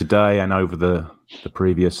today and over the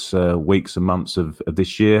previous weeks and months of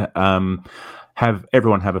this year. Have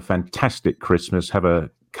a fantastic Christmas. Have a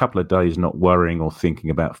couple of days not worrying or thinking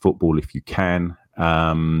about football if you can.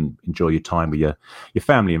 Enjoy your time with your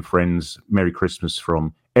family and friends. Merry Christmas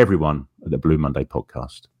from everyone at the Blue Monday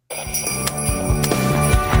podcast.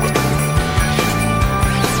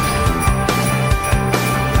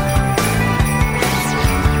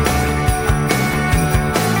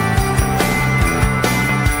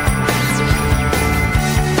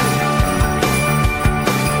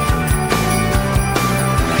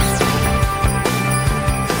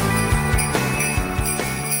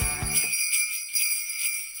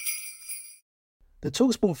 The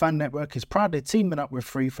TalkSport Fan Network is proudly teaming up with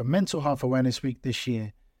Free for Mental Health Awareness Week this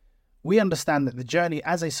year. We understand that the journey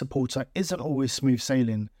as a supporter isn't always smooth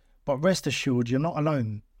sailing, but rest assured you're not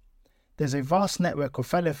alone. There's a vast network of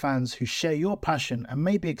fellow fans who share your passion and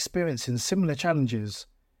may be experiencing similar challenges.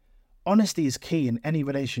 Honesty is key in any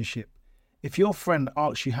relationship. If your friend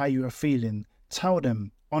asks you how you are feeling, tell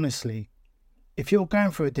them honestly. If you're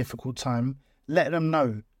going through a difficult time, let them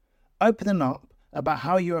know. Opening up about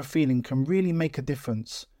how you are feeling can really make a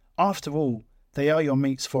difference. After all, they are your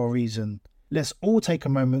mates for a reason. Let's all take a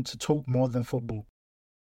moment to talk more than football.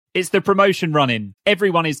 It's the promotion run-in.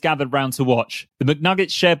 Everyone is gathered round to watch. The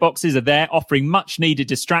McNuggets share boxes are there offering much needed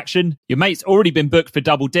distraction. Your mate's already been booked for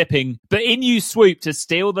double dipping, but in you swoop to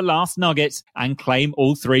steal the last nugget and claim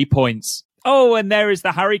all 3 points. Oh, and there is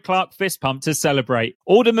the Harry Clark fist pump to celebrate.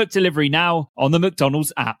 Order McDelivery now on the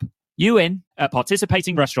McDonald's app. You in at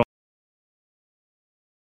participating restaurants.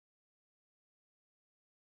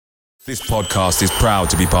 This podcast is proud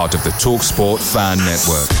to be part of the TalkSport Fan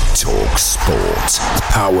Network. TalkSport.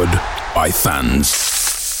 Powered by fans.